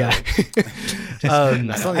 So. Yeah.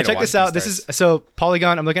 Check this out. This is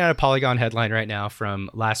Polygon. I'm looking at a Polygon headline right now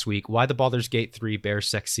from last week. Why the Baldur's Gate 3 bear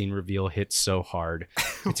sex scene reveal hits so hard.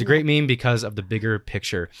 It's a great meme because of the bigger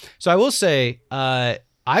picture. So I will say, I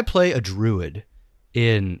play a druid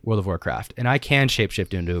in World of Warcraft, and I can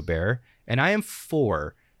shapeshift into a bear, and I am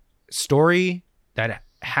for story that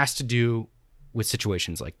has to do with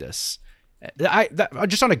situations like this.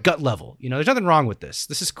 Just on a gut level, you know, there's nothing wrong with this.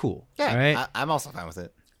 This is cool. Yeah, right? I'm also fine with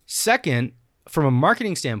it. Second, from a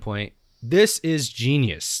marketing standpoint, this is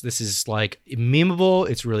genius. This is like memeable.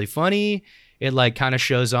 It's really funny. It like kind of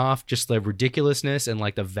shows off just the ridiculousness and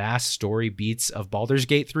like the vast story beats of Baldur's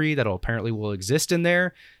Gate 3 that apparently will exist in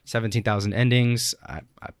there. 17,000 endings.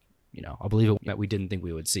 I'll believe it that we didn't think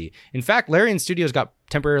we would see. In fact, Larian Studios got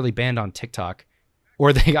temporarily banned on TikTok. Or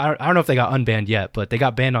I don't know if they got unbanned yet, but they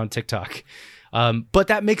got banned on TikTok. But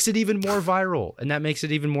that makes it even more viral, and that makes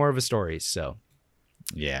it even more of a story. So,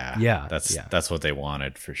 yeah, that's what they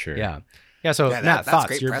wanted for sure. Yeah. So Matt,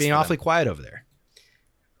 thoughts? You're being awfully quiet over there.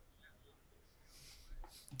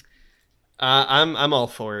 I'm all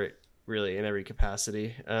for it, really, in every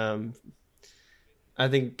capacity. I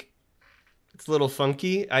think it's a little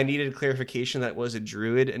funky. I needed clarification that it was a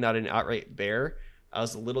druid and not an outright bear. I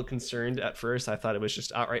was a little concerned at first. I thought it was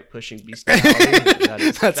just outright pushing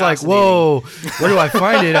bestiality. That's like, whoa, where do I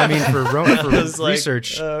find it? I mean, for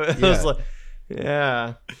research.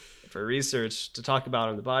 For research to talk about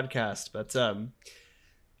on the podcast. But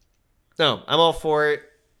no, I'm all for it.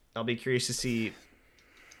 I'll be curious to see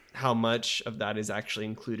how much of that is actually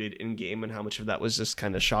included in game and how much of that was just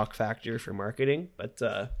kind of shock factor for marketing. But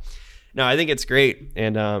no, I think it's great.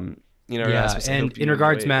 And and in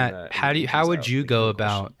regards, Matt, how would you go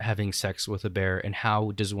about having sex with a bear, and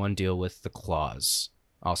how does one deal with the claws?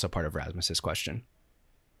 Also part of Rasmus's question.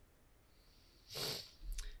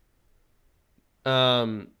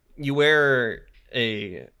 You wear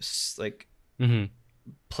a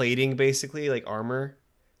plating, basically, like armor,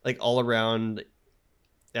 like all around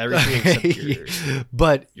everything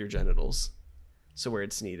except your genitals. So where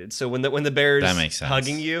it's needed. So when the bear is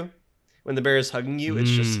hugging you. When the bear is hugging you,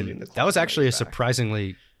 it's just hitting the claws. That was actually a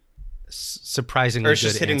surprisingly or it's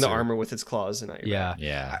just hitting answer. The armor with its claws and not your back.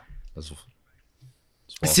 Yeah.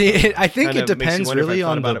 See, I think it depends really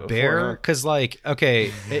on the before, bear, because like,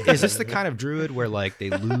 okay, is this the kind of druid where like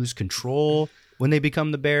they lose control when they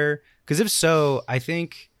become the bear? Because if so, I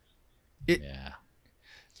think that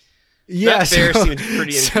bear seems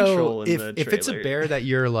pretty in control in the trailer. If it's a bear that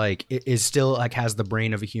you're like is still like has the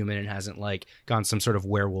brain of a human and hasn't like gone some sort of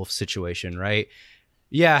werewolf situation, right?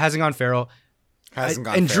 Yeah, hasn't gone feral.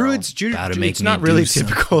 Druids, it's not really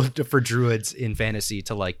typical for druids in fantasy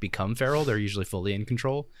to like become feral. They're usually fully in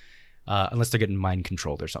control, unless they're getting mind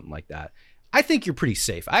controlled or something like that. I think you're pretty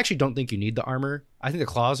safe. I actually don't think you need the armor. I think the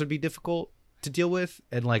claws would be difficult to deal with,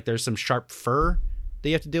 and like there's some sharp fur that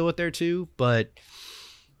you have to deal with there too. But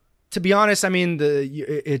to be honest, I mean,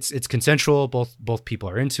 it's consensual. Both people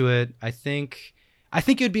are into it. I think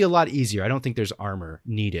it would be a lot easier. I don't think there's armor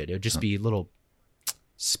needed. It would just be a little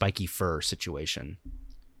spiky fur situation.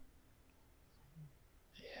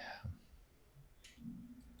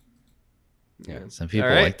 Yeah, some people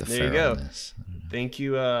All right, like the there you fur go. on this. Thank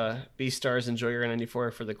you, B-Stars Enjoyer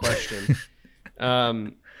 94 for the question.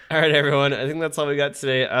 All right, everyone. I think that's all we got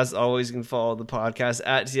today. As always, you can follow the podcast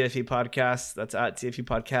at TFE Podcast. That's at TFE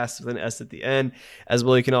Podcast with an S at the end. As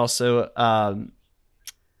well, you can also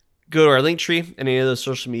go to our link tree and any of those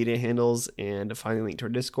social media handles and find the link to our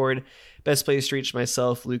Discord. Best place to reach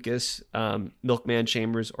myself, Lucas, Milkman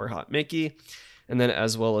Chambers, or Hot Mickey. And then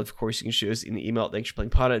as well, of course, you can shoot us an email at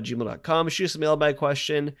thanksforplayingpod@gmail.com. Shoot us a mailbag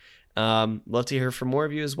question. Love to hear from more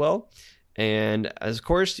of you as well. And as of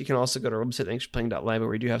course, you can also go to our website, thanksforplaying.live, where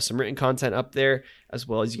we do have some written content up there, as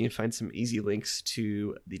well as you can find some easy links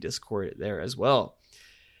to the Discord there as well.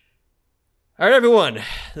 All right, everyone.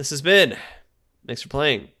 This has been Thanks for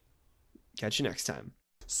Playing. Catch you next time.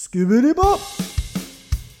 Skibbity bop.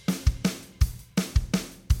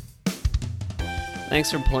 Thanks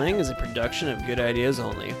for Playing is a production of Good Ideas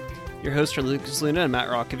Only. Your hosts are Lucas Luna and Matt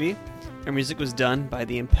Rockaby. Our music was done by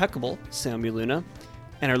the impeccable Sammy Luna,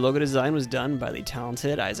 and our logo design was done by the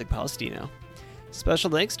talented Isaac Palestino. Special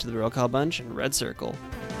thanks to the Roll Call Bunch and Red Circle.